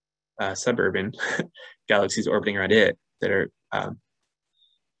suburban galaxies orbiting around it that are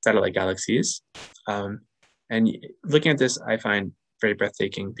satellite galaxies. And looking at this, I find very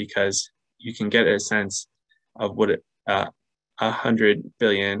breathtaking because you can get a sense of what 100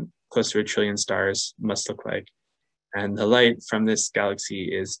 billion, close to a trillion stars must look like. And the light from this galaxy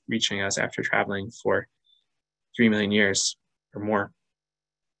is reaching us after traveling for 3 million years or more.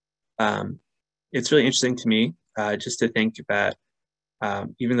 It's really interesting to me just to think that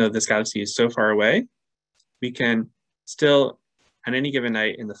even though this galaxy is so far away, we can still, on any given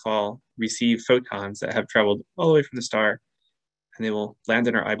night in the fall, receive photons that have traveled all the way from the star, and they will land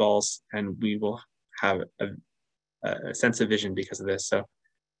in our eyeballs, and we will have a sense of vision because of this. So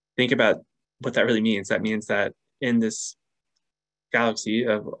think about what that really means. That means that in this galaxy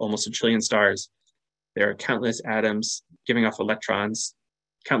of almost a trillion stars, there are countless atoms giving off electrons,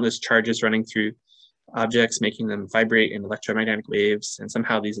 countless charges running through objects, making them vibrate in electromagnetic waves, and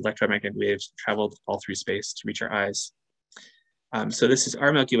somehow these electromagnetic waves traveled all through space to reach our eyes. So this is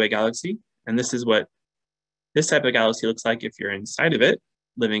our Milky Way galaxy, and this is what this type of galaxy looks like if you're inside of it,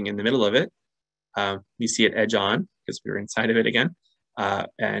 living in the middle of it. We see it edge on because we were inside of it again.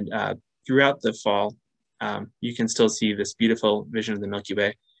 And throughout the fall, you can still see this beautiful vision of the Milky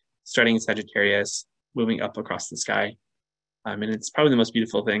Way, starting in Sagittarius, moving up across the sky. And it's probably the most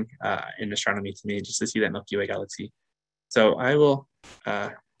beautiful thing in astronomy to me, just to see that Milky Way galaxy. So I will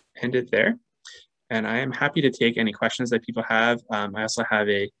end it there. And I am happy to take any questions that people have. I also have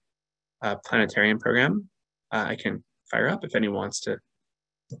a planetarium program I can fire up if anyone wants to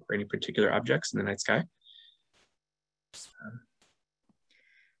look for any particular objects in the night sky.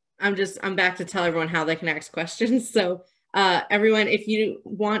 I'm back to tell everyone how they can ask questions. So everyone, if you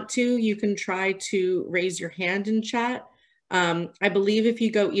want to, you can try to raise your hand in chat. I believe if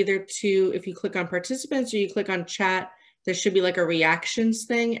you go if you click on participants or you click on chat, there should be like a reactions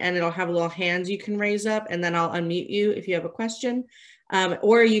thing and it'll have little hands you can raise up, and then I'll unmute you if you have a question.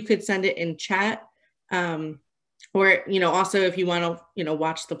 Or you could send it in chat. Or, also if you want to,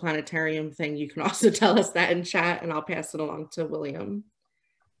 watch the planetarium thing, you can also tell us that in chat and I'll pass it along to William.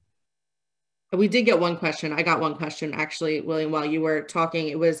 We did get one question. I got one question actually, William, while you were talking.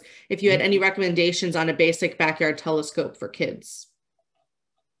 It was if you had any recommendations on a basic backyard telescope for kids.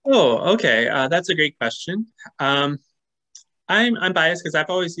 Oh, okay. That's a great question. I'm biased because I've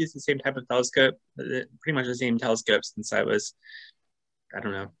always used the same type of telescope, pretty much the same telescope since I was, I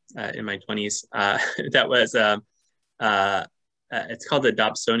don't know, in my 20s. That was, it's called the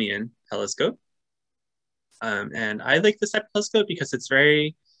Dobsonian telescope. And I like this type of telescope because it's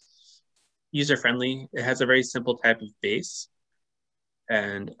very user-friendly. It has a very simple type of base.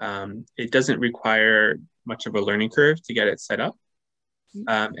 And it doesn't require much of a learning curve to get it set up.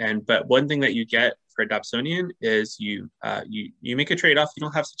 But one thing that you get for a Dobsonian is you make a trade-off. You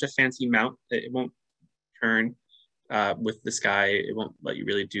don't have such a fancy mount. It won't turn with the sky. It won't let you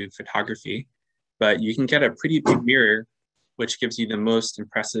really do photography, but you can get a pretty big mirror, which gives you the most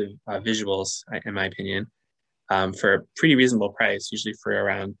impressive visuals, in my opinion, for a pretty reasonable price, usually for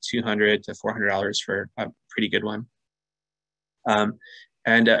around $200 to $400 for a pretty good one.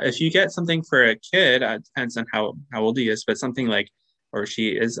 And if you get something for a kid, depends on how old he is, but something like, or she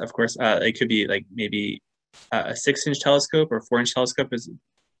is, of course, it could be like maybe a 6-inch telescope or 4-inch telescope is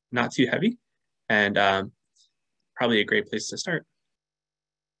not too heavy, and probably a great place to start.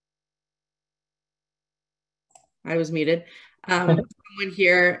 I was muted. Someone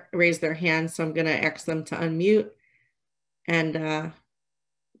here raised their hand, so I'm going to ask them to unmute. And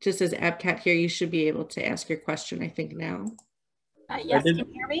just as ABCat here, you should be able to ask your question, I think, now. Yes, can you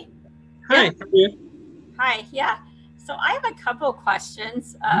hear me? Hi, yeah. How are you? Hi, yeah. So I have a couple of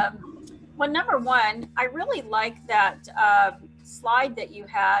questions. Well, number one, I really like that slide that you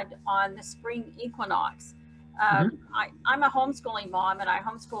had on the spring equinox. I'm a homeschooling mom, and I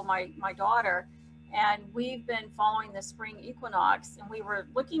homeschool my daughter, and we've been following the spring equinox, and we were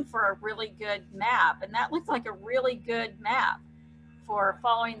looking for a really good map, and that looked like a really good map for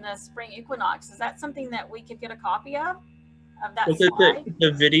following the spring equinox. Is that something that we could get a copy of that was slide? it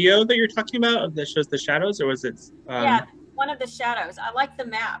the video that you're talking about that shows the shadows, or was it? Yeah, one of the shadows. I like the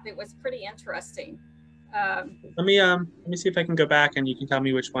map. It was pretty interesting. Let me see if I can go back and you can tell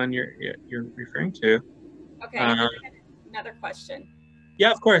me which one you're referring to. Okay, and then I had another question. Yeah,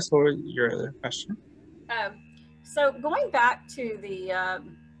 of course. What was your other question? So going back to the, I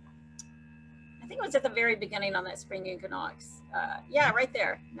think it was at the very beginning on that spring equinox. Yeah, right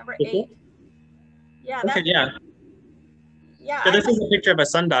there, number 8. Yeah. Okay, yeah. Yeah. So this is a picture of a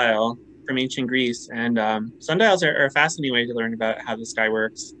sundial from ancient Greece, and sundials are a fascinating way to learn about how the sky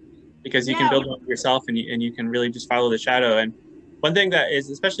works, because you can build one yourself, and you can really just follow the shadow. And one thing that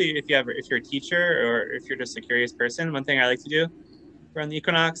is, especially if you're a teacher or if you're just a curious person, one thing I like to do around the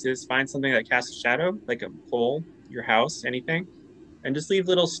equinox is find something that casts a shadow, like a pole, your house, anything, and just leave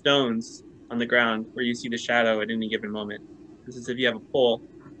little stones on the ground where you see the shadow at any given moment. This is if you have a pole,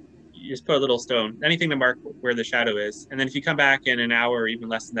 you just put a little stone, anything to mark where the shadow is. And then if you come back in an hour or even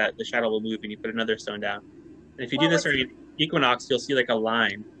less than that, the shadow will move and you put another stone down. And if you do this during equinox, you'll see like a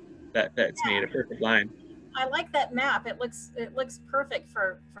line that's made, a perfect line. I like that map. It looks perfect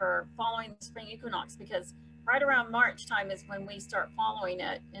for following the spring equinox, because right around March time is when we start following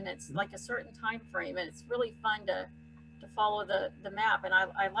it, and it's like a certain time frame, and it's really fun to follow the map. And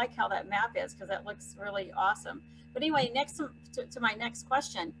I like how that map is, because that looks really awesome. But anyway, next to my next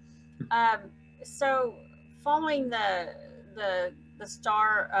question. So following the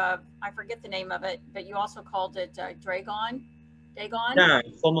star of, I forget the name of it, but you also called it Dagon. Yeah,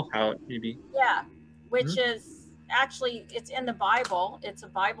 Fomalhaut, maybe. Yeah, which is actually, it's in the Bible. It's a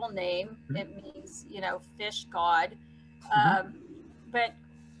Bible name. It means, fish god. But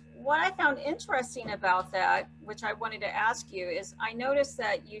what I found interesting about that, which I wanted to ask you, is I noticed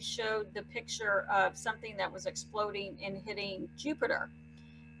that you showed the picture of something that was exploding and hitting Jupiter.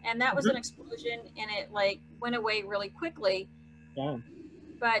 And that was an explosion, and it like went away really quickly. Yeah.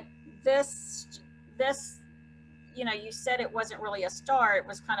 But this, you said it wasn't really a star. It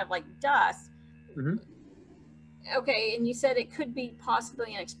was kind of like dust. Okay, and you said it could be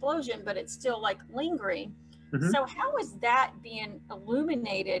possibly an explosion, but it's still like lingering. So how is that being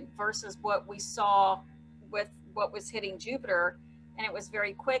illuminated versus what we saw with what was hitting Jupiter? And it was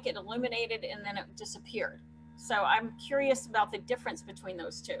very quick, it illuminated, and then it disappeared. So I'm curious about the difference between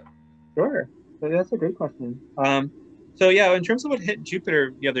those two. Sure, that's a great question. So yeah, in terms of what hit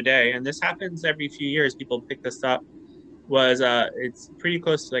Jupiter the other day, and this happens every few years, people pick this up, was it's pretty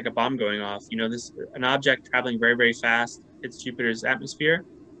close to like a bomb going off. An object traveling very, very fast hits Jupiter's atmosphere,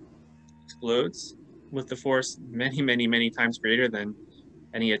 explodes with the force many, many, many times greater than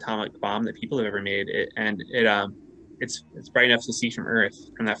any atomic bomb that people have ever made. It's bright enough to see from Earth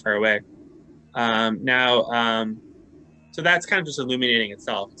from that far away. So that's kind of just illuminating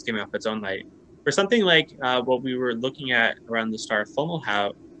itself. It's giving off its own light. For something like what we were looking at around the star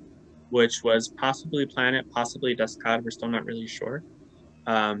Fomalhaut, which was possibly a planet, possibly a dust cloud, we're still not really sure.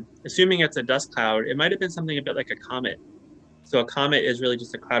 Assuming it's a dust cloud, it might have been something a bit like a comet. So a comet is really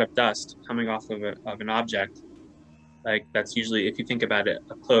just a cloud of dust coming off of an object. Like that's usually, if you think about it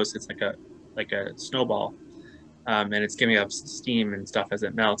up close, it's like a snowball. And it's giving up steam and stuff as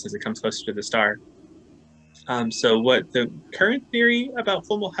it melts, as it comes closer to the star. So what the current theory about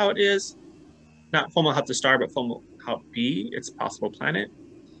Fomalhaut is, not Fomalhaut the star, but Fomalhaut b, it's a possible planet.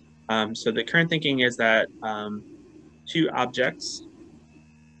 So the current thinking is that 2 objects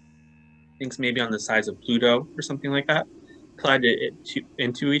things maybe on the size of Pluto or something like that, collided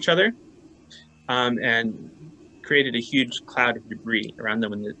into each other, and created a huge cloud of debris around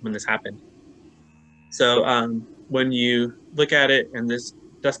them when this happened. So when you look at it, and this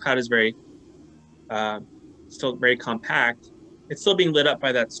dust cloud is still very compact, it's still being lit up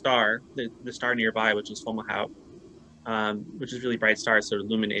by that star, the star nearby, which is Fomalhaut, which is a really bright star, so it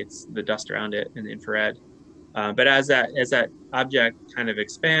illuminates the dust around it in the infrared. But as that object kind of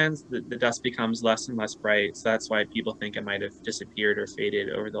expands, the dust becomes less and less bright. So that's why people think it might have disappeared or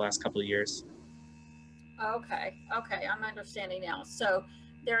faded over the last couple of years. Okay, I'm understanding now. So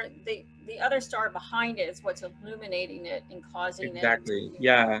the other star behind it is what's illuminating it and causing exactly. it.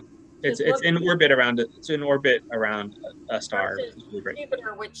 Yeah, it's in orbit around it. It's in orbit around a star.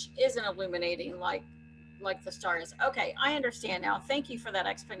 Jupiter, which isn't illuminating like the star is. Okay, I understand now. Thank you for that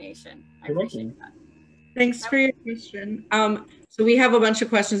explanation. I appreciate that. Thanks for your question. So we have a bunch of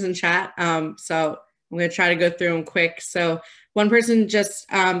questions in chat. So I'm going to try to go through them quick. So one person just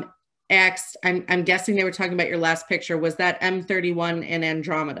asked, I'm guessing they were talking about your last picture. Was that M31 in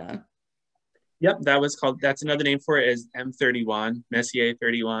Andromeda? Yep, that's another name for it, is M31, Messier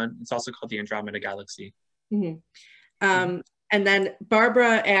 31. It's also called the Andromeda Galaxy. Mm-hmm. And then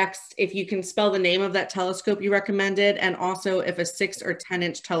Barbara asked if you can spell the name of that telescope you recommended, and also if a 6 or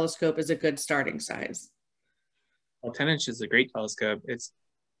 10-inch telescope is a good starting size. Well, 10-inch is a great telescope. It's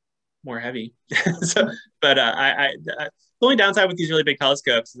more heavy. But the only downside with these really big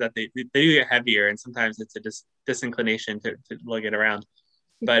telescopes is that they do get heavier, and sometimes it's a disinclination to lug it around.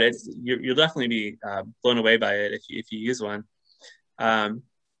 But you'll definitely be blown away by it if you use one.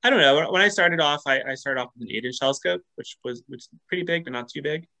 I don't know. When I started off, I started off with an 8-inch telescope, which is pretty big but not too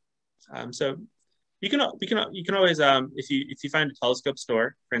big. So you can always if you find a telescope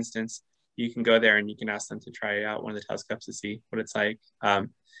store, for instance, you can go there and you can ask them to try out one of the telescopes to see what it's like. That's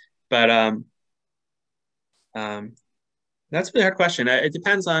a really hard question. It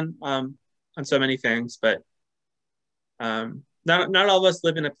depends on so many things, but not all of us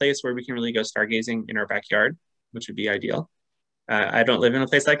live in a place where we can really go stargazing in our backyard, which would be ideal. I don't live in a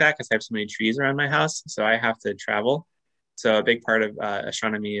place like that because I have so many trees around my house, so I have to travel. So a big part of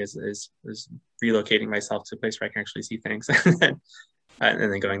astronomy is relocating myself to a place where I can actually see things, and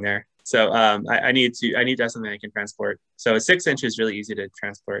then going there. So I need to have something I can transport. So 6 inches is really easy to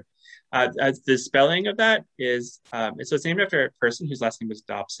transport. The spelling of that is so it's named after a person whose last name was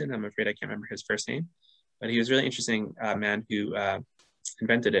Dobson. I'm afraid I can't remember his first name, but he was a really interesting man who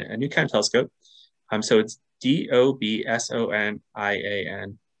invented a new kind of telescope. So it's Dobsonian,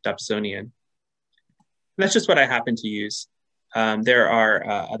 Dobsonian. That's just what I happen to use. There are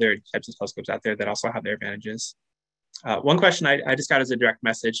other types of telescopes out there that also have their advantages. One question I just got as a direct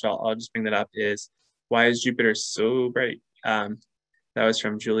message, so I'll just bring that up, is why is Jupiter so bright? That was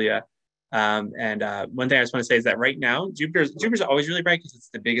from Julia. And one thing I just want to say is that right now, Jupiter's always really bright because it's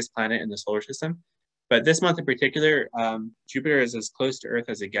the biggest planet in the solar system. But this month in particular, Jupiter is as close to Earth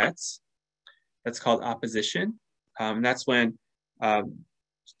as it gets. That's called opposition. That's when the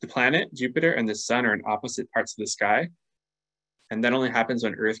planet, Jupiter, and the sun are in opposite parts of the sky. And that only happens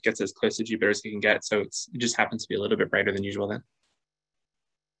when Earth gets as close to Jupiter as it can get. So it just happens to be a little bit brighter than usual then.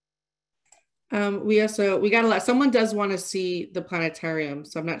 We got a lot. Someone does want to see the planetarium,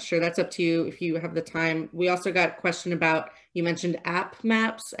 so I'm not sure. That's up to you if you have the time. We also got a question about, you mentioned app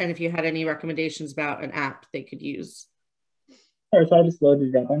maps, and if you had any recommendations about an app they could use. Sorry, so I just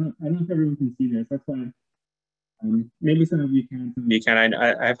loaded it up. I don't know if everyone can see this. That's why maybe some of you can.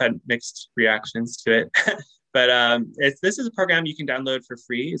 I've had mixed reactions to it. But this is a program you can download for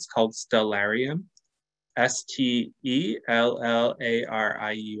free. It's called Stellarium, Stellarium.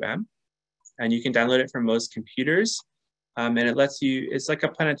 And you can download it from most computers. And it lets you, it's like a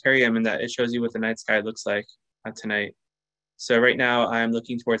planetarium in that it shows you what the night sky looks like tonight. So right now I'm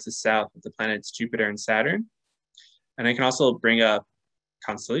looking towards the south with the planets Jupiter and Saturn. And I can also bring up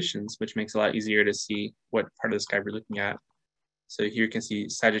constellations, which makes it a lot easier to see what part of the sky we're looking at. So here you can see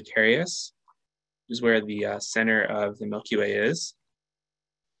Sagittarius, which is where the center of the Milky Way is.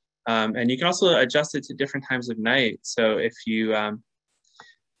 And you can also adjust it to different times of night. So if you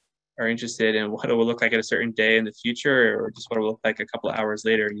are interested in what it will look like at a certain day in the future, or just what it will look like a couple of hours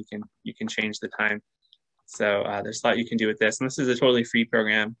later, you can change the time. So there's a lot you can do with this. And this is a totally free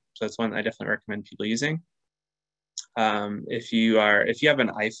program. So that's one I definitely recommend people using. If you have an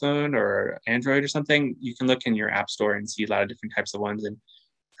iPhone or Android or something, you can look in your app store and see a lot of different types of ones. And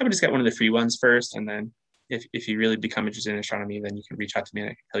I would just get one of the free ones first. And then if you really become interested in astronomy, then you can reach out to me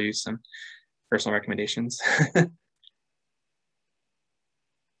and I can tell you some personal recommendations.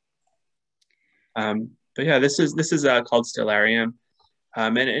 But yeah, this is called Stellarium.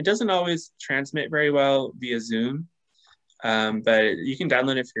 And it doesn't always transmit very well via Zoom, but you can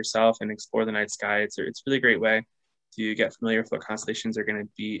download it for yourself and explore the night sky. It's a really great way to get familiar with what constellations are going to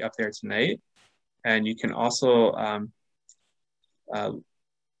be up there tonight. And you can also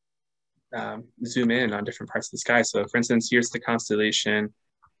zoom in on different parts of the sky. So for instance, here's the constellation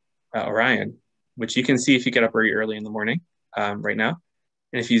Orion, which you can see if you get up very early in the morning right now.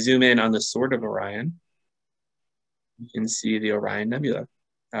 And if you zoom in on the Sword of Orion, you can see the Orion Nebula,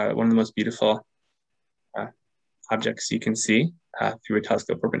 one of the most beautiful objects you can see through a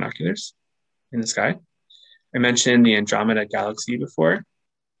telescope or binoculars in the sky. I mentioned the Andromeda Galaxy before.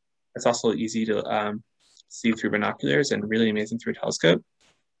 It's also easy to see through binoculars and really amazing through a telescope.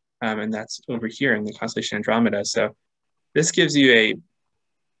 And that's over here in the constellation Andromeda. So this gives you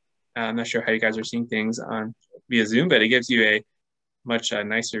I'm not sure how you guys are seeing things via Zoom, but it gives you a much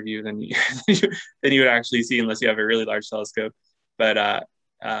nicer view than you would actually see unless you have a really large telescope. But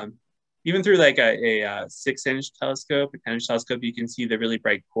even through like a 6-inch telescope, a 10-inch telescope, you can see the really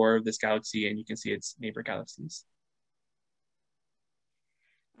bright core of this galaxy, and you can see its neighbor galaxies.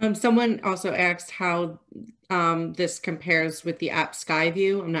 Someone also asked how this compares with the app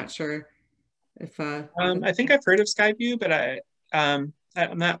Skyview. I'm not sure if I think I've heard of Skyview, but I'm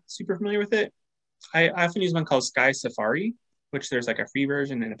not super familiar with it. I often use one called Sky Safari, which there's like a free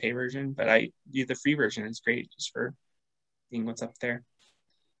version and a pay version, but the free version is great just for seeing what's up there.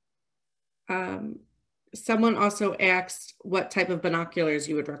 Someone also asked what type of binoculars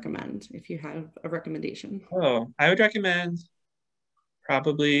you would recommend if you have a recommendation. Oh, I would recommend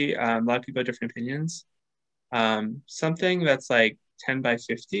probably a lot of people have different opinions. Something that's like 10 by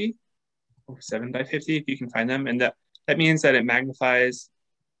 50 or 7 by 50 if you can find them, and that means that it magnifies.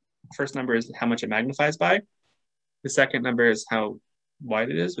 First number is how much it magnifies by. The second number is how wide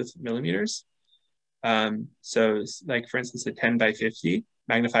it is with millimeters. So like for instance, a 10 by 50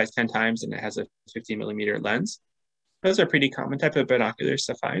 magnifies 10 times and it has a 50 millimeter lens. Those are pretty common type of binoculars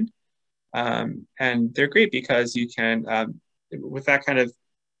to find. And they're great because you can, with that kind of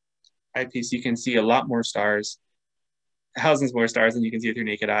eyepiece, you can see a lot more stars, thousands more stars than you can see with your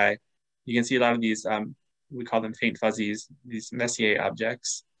naked eye. You can see a lot of these, we call them faint fuzzies, these Messier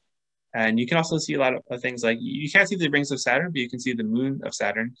objects. And you can also see a lot of things like, you can't see the rings of Saturn, but you can see the moon of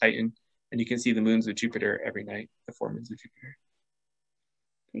Saturn, Titan, and you can see the moons of Jupiter every night, the 4 moons of Jupiter.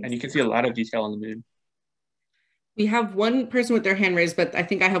 Thanks. And you can see a lot of detail on the moon. We have one person with their hand raised, but I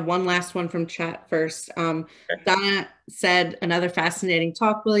think I have one last one from chat first. Okay. Donna said, another fascinating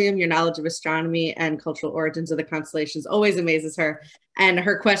talk, William. Your knowledge of astronomy and cultural origins of the constellations always amazes her. And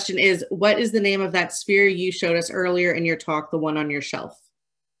her question is, what is the name of that sphere you showed us earlier in your talk, the one on your shelf?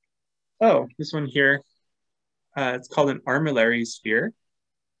 Oh, this one here. It's called an armillary sphere.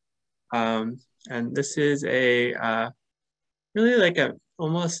 And this is a really like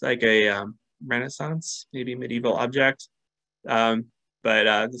almost like a Renaissance, maybe medieval object. But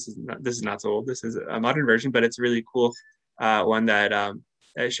this is not so old. This is a modern version, but it's a really cool one that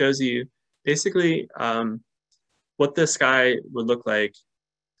it shows you basically what the sky would look like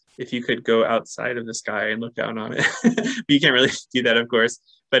if you could go outside of the sky and look down on it. But you can't really do that, of course.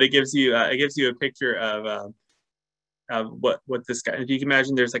 But it gives you a picture of what the sky. If you can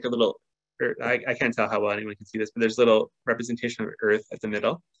imagine, there's like a little. I can't tell how well anyone can see this, but there's a little representation of Earth at the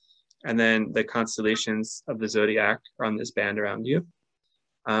middle. And then the constellations of the zodiac are on this band around you.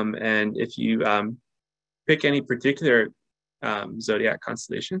 And if you pick any particular zodiac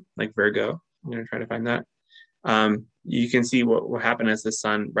constellation, like Virgo, I'm going to try to find that, you can see what will happen as the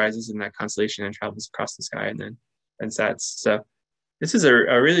sun rises in that constellation and travels across the sky and then sets. So this is a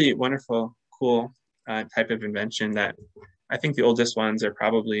really wonderful, cool type of invention that I think the oldest ones are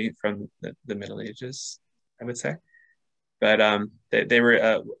probably from the Middle Ages, I would say. But they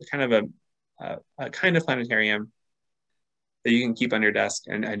were kind of a kind of planetarium that you can keep on your desk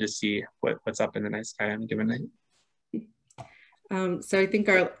and just see what's up in the night sky on a given night. So I think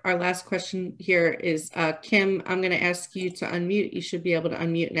our last question here is, Kim, I'm going to ask you to unmute. You should be able to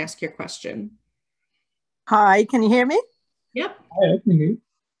unmute and ask your question. Hi, can you hear me? Yep. Hi, I can hear you.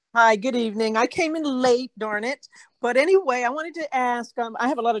 Hi, good evening. I came in late, darn it. But anyway, I wanted to ask, I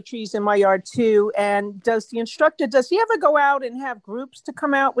have a lot of trees in my yard too. And does he ever go out and have groups to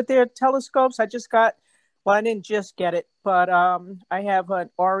come out with their telescopes? I didn't just get it, but I have an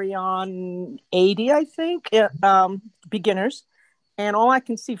Orion 80, I think, beginners. And all I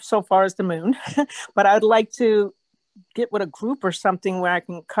can see so far is the moon. But I'd like to get with a group or something where I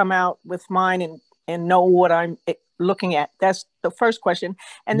can come out with mine and know what I'm looking at. That's the first question.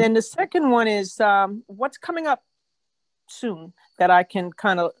 And then the second one is, what's coming up soon that I can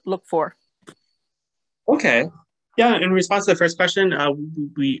kind of look for? Okay. Yeah, in response to the first question,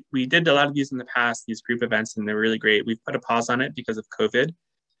 we did a lot of these in the past, these group events, and they're really great. We've put a pause on it because of COVID,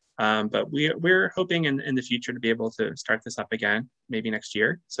 but we're hoping in the future to be able to start this up again, maybe next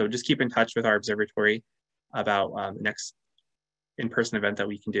year. So just keep in touch with our observatory about the next in-person event that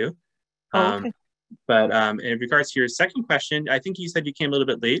we can do. Okay. But in regards to your second question, I think you said you came a little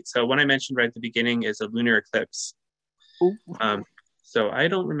bit late. So what I mentioned right at the beginning is a lunar eclipse. So I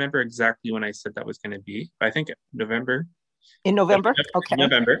don't remember exactly when I said that was going to be, but I think November. In November? Okay.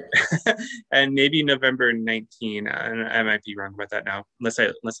 November. And maybe November 19. I might be wrong about that now, unless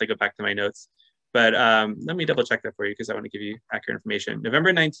I go back to my notes. But let me double check that for you because I want to give you accurate information.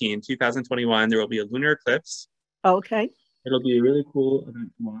 November 19, 2021, there will be a lunar eclipse. Okay. It'll be a really cool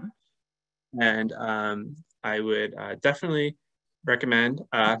event to watch. And I would definitely recommend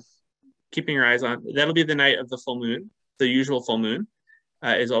keeping your eyes on. That'll be the night of the full moon. The usual full moon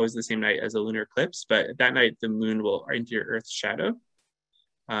is always the same night as a lunar eclipse, but that night the moon will enter Earth's shadow.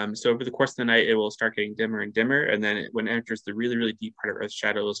 So over the course of the night, it will start getting dimmer and dimmer, and then when it enters the really, really deep part of Earth's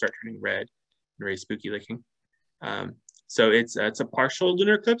shadow, it will start turning red and very spooky looking. So it's a partial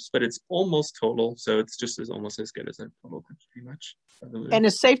lunar eclipse, but it's almost total. So it's just almost as good as a total eclipse, pretty much. And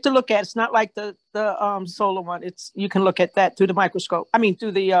it's safe to look at. It's not like the solar one. You can look at that through the microscope. I mean,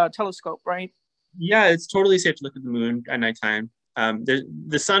 through the telescope, right? Yeah, it's totally safe to look at the moon at nighttime.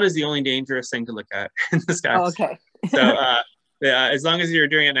 The sun is the only dangerous thing to look at in the sky. Oh, okay. So as long as you're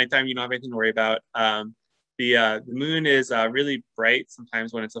doing it at nighttime, you don't have anything to worry about. The moon is really bright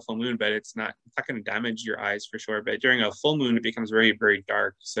sometimes when it's a full moon, but it's not going to damage your eyes for sure. But during a full moon, it becomes very, very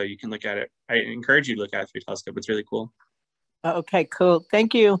dark. So you can look at it. I encourage you to look at it through a telescope. It's really cool. Okay, cool.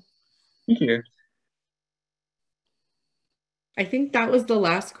 Thank you. Thank you. I think that was the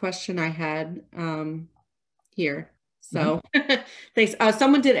last question I had here. So thanks.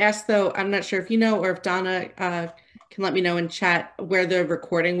 Someone did ask, though, I'm not sure if you know or if Donna can let me know in chat where the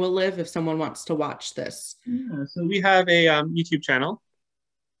recording will live if someone wants to watch this. Yeah, so we have a YouTube channel.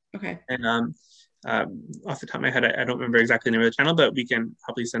 Okay. And off the top of my head, I don't remember exactly the name of the channel, but we can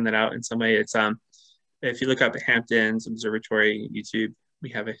probably send that out in some way. It's if you look up Hamptons Observatory YouTube, we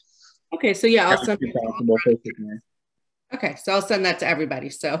have it. Okay, so yeah, I'll send. Okay, so I'll send that to everybody.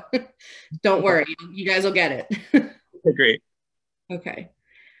 So don't worry, you guys will get it. Okay, great. Okay,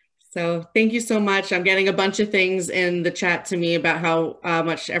 so thank you so much. I'm getting a bunch of things in the chat to me about how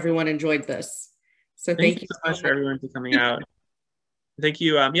much everyone enjoyed this. So thank you so much for everyone for coming out. Thank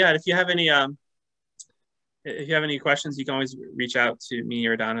you. Yeah, if you have any questions, you can always reach out to me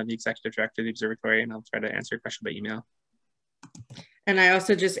or Donna, the executive director of the observatory, and I'll try to answer your question by email. And I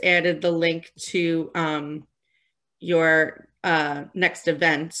also just added the link to your next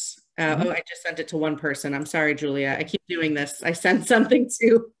event. Oh, I just sent it to one person. I'm sorry, Julia. I keep doing this. I sent something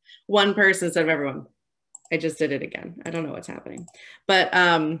to one person instead of everyone. I just did it again. I don't know what's happening. But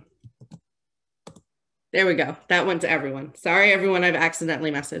there we go. That went to everyone. Sorry, everyone I've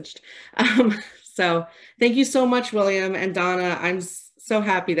accidentally messaged. So thank you so much, William and Donna. I'm so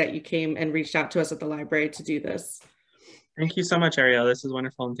happy that you came and reached out to us at the library to do this. Thank you so much, Ariel. This is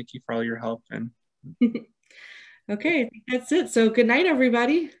wonderful. And thank you for all your help. And okay, that's it. So good night,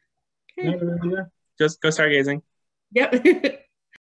 everybody. Okay. Just go stargazing. Yep.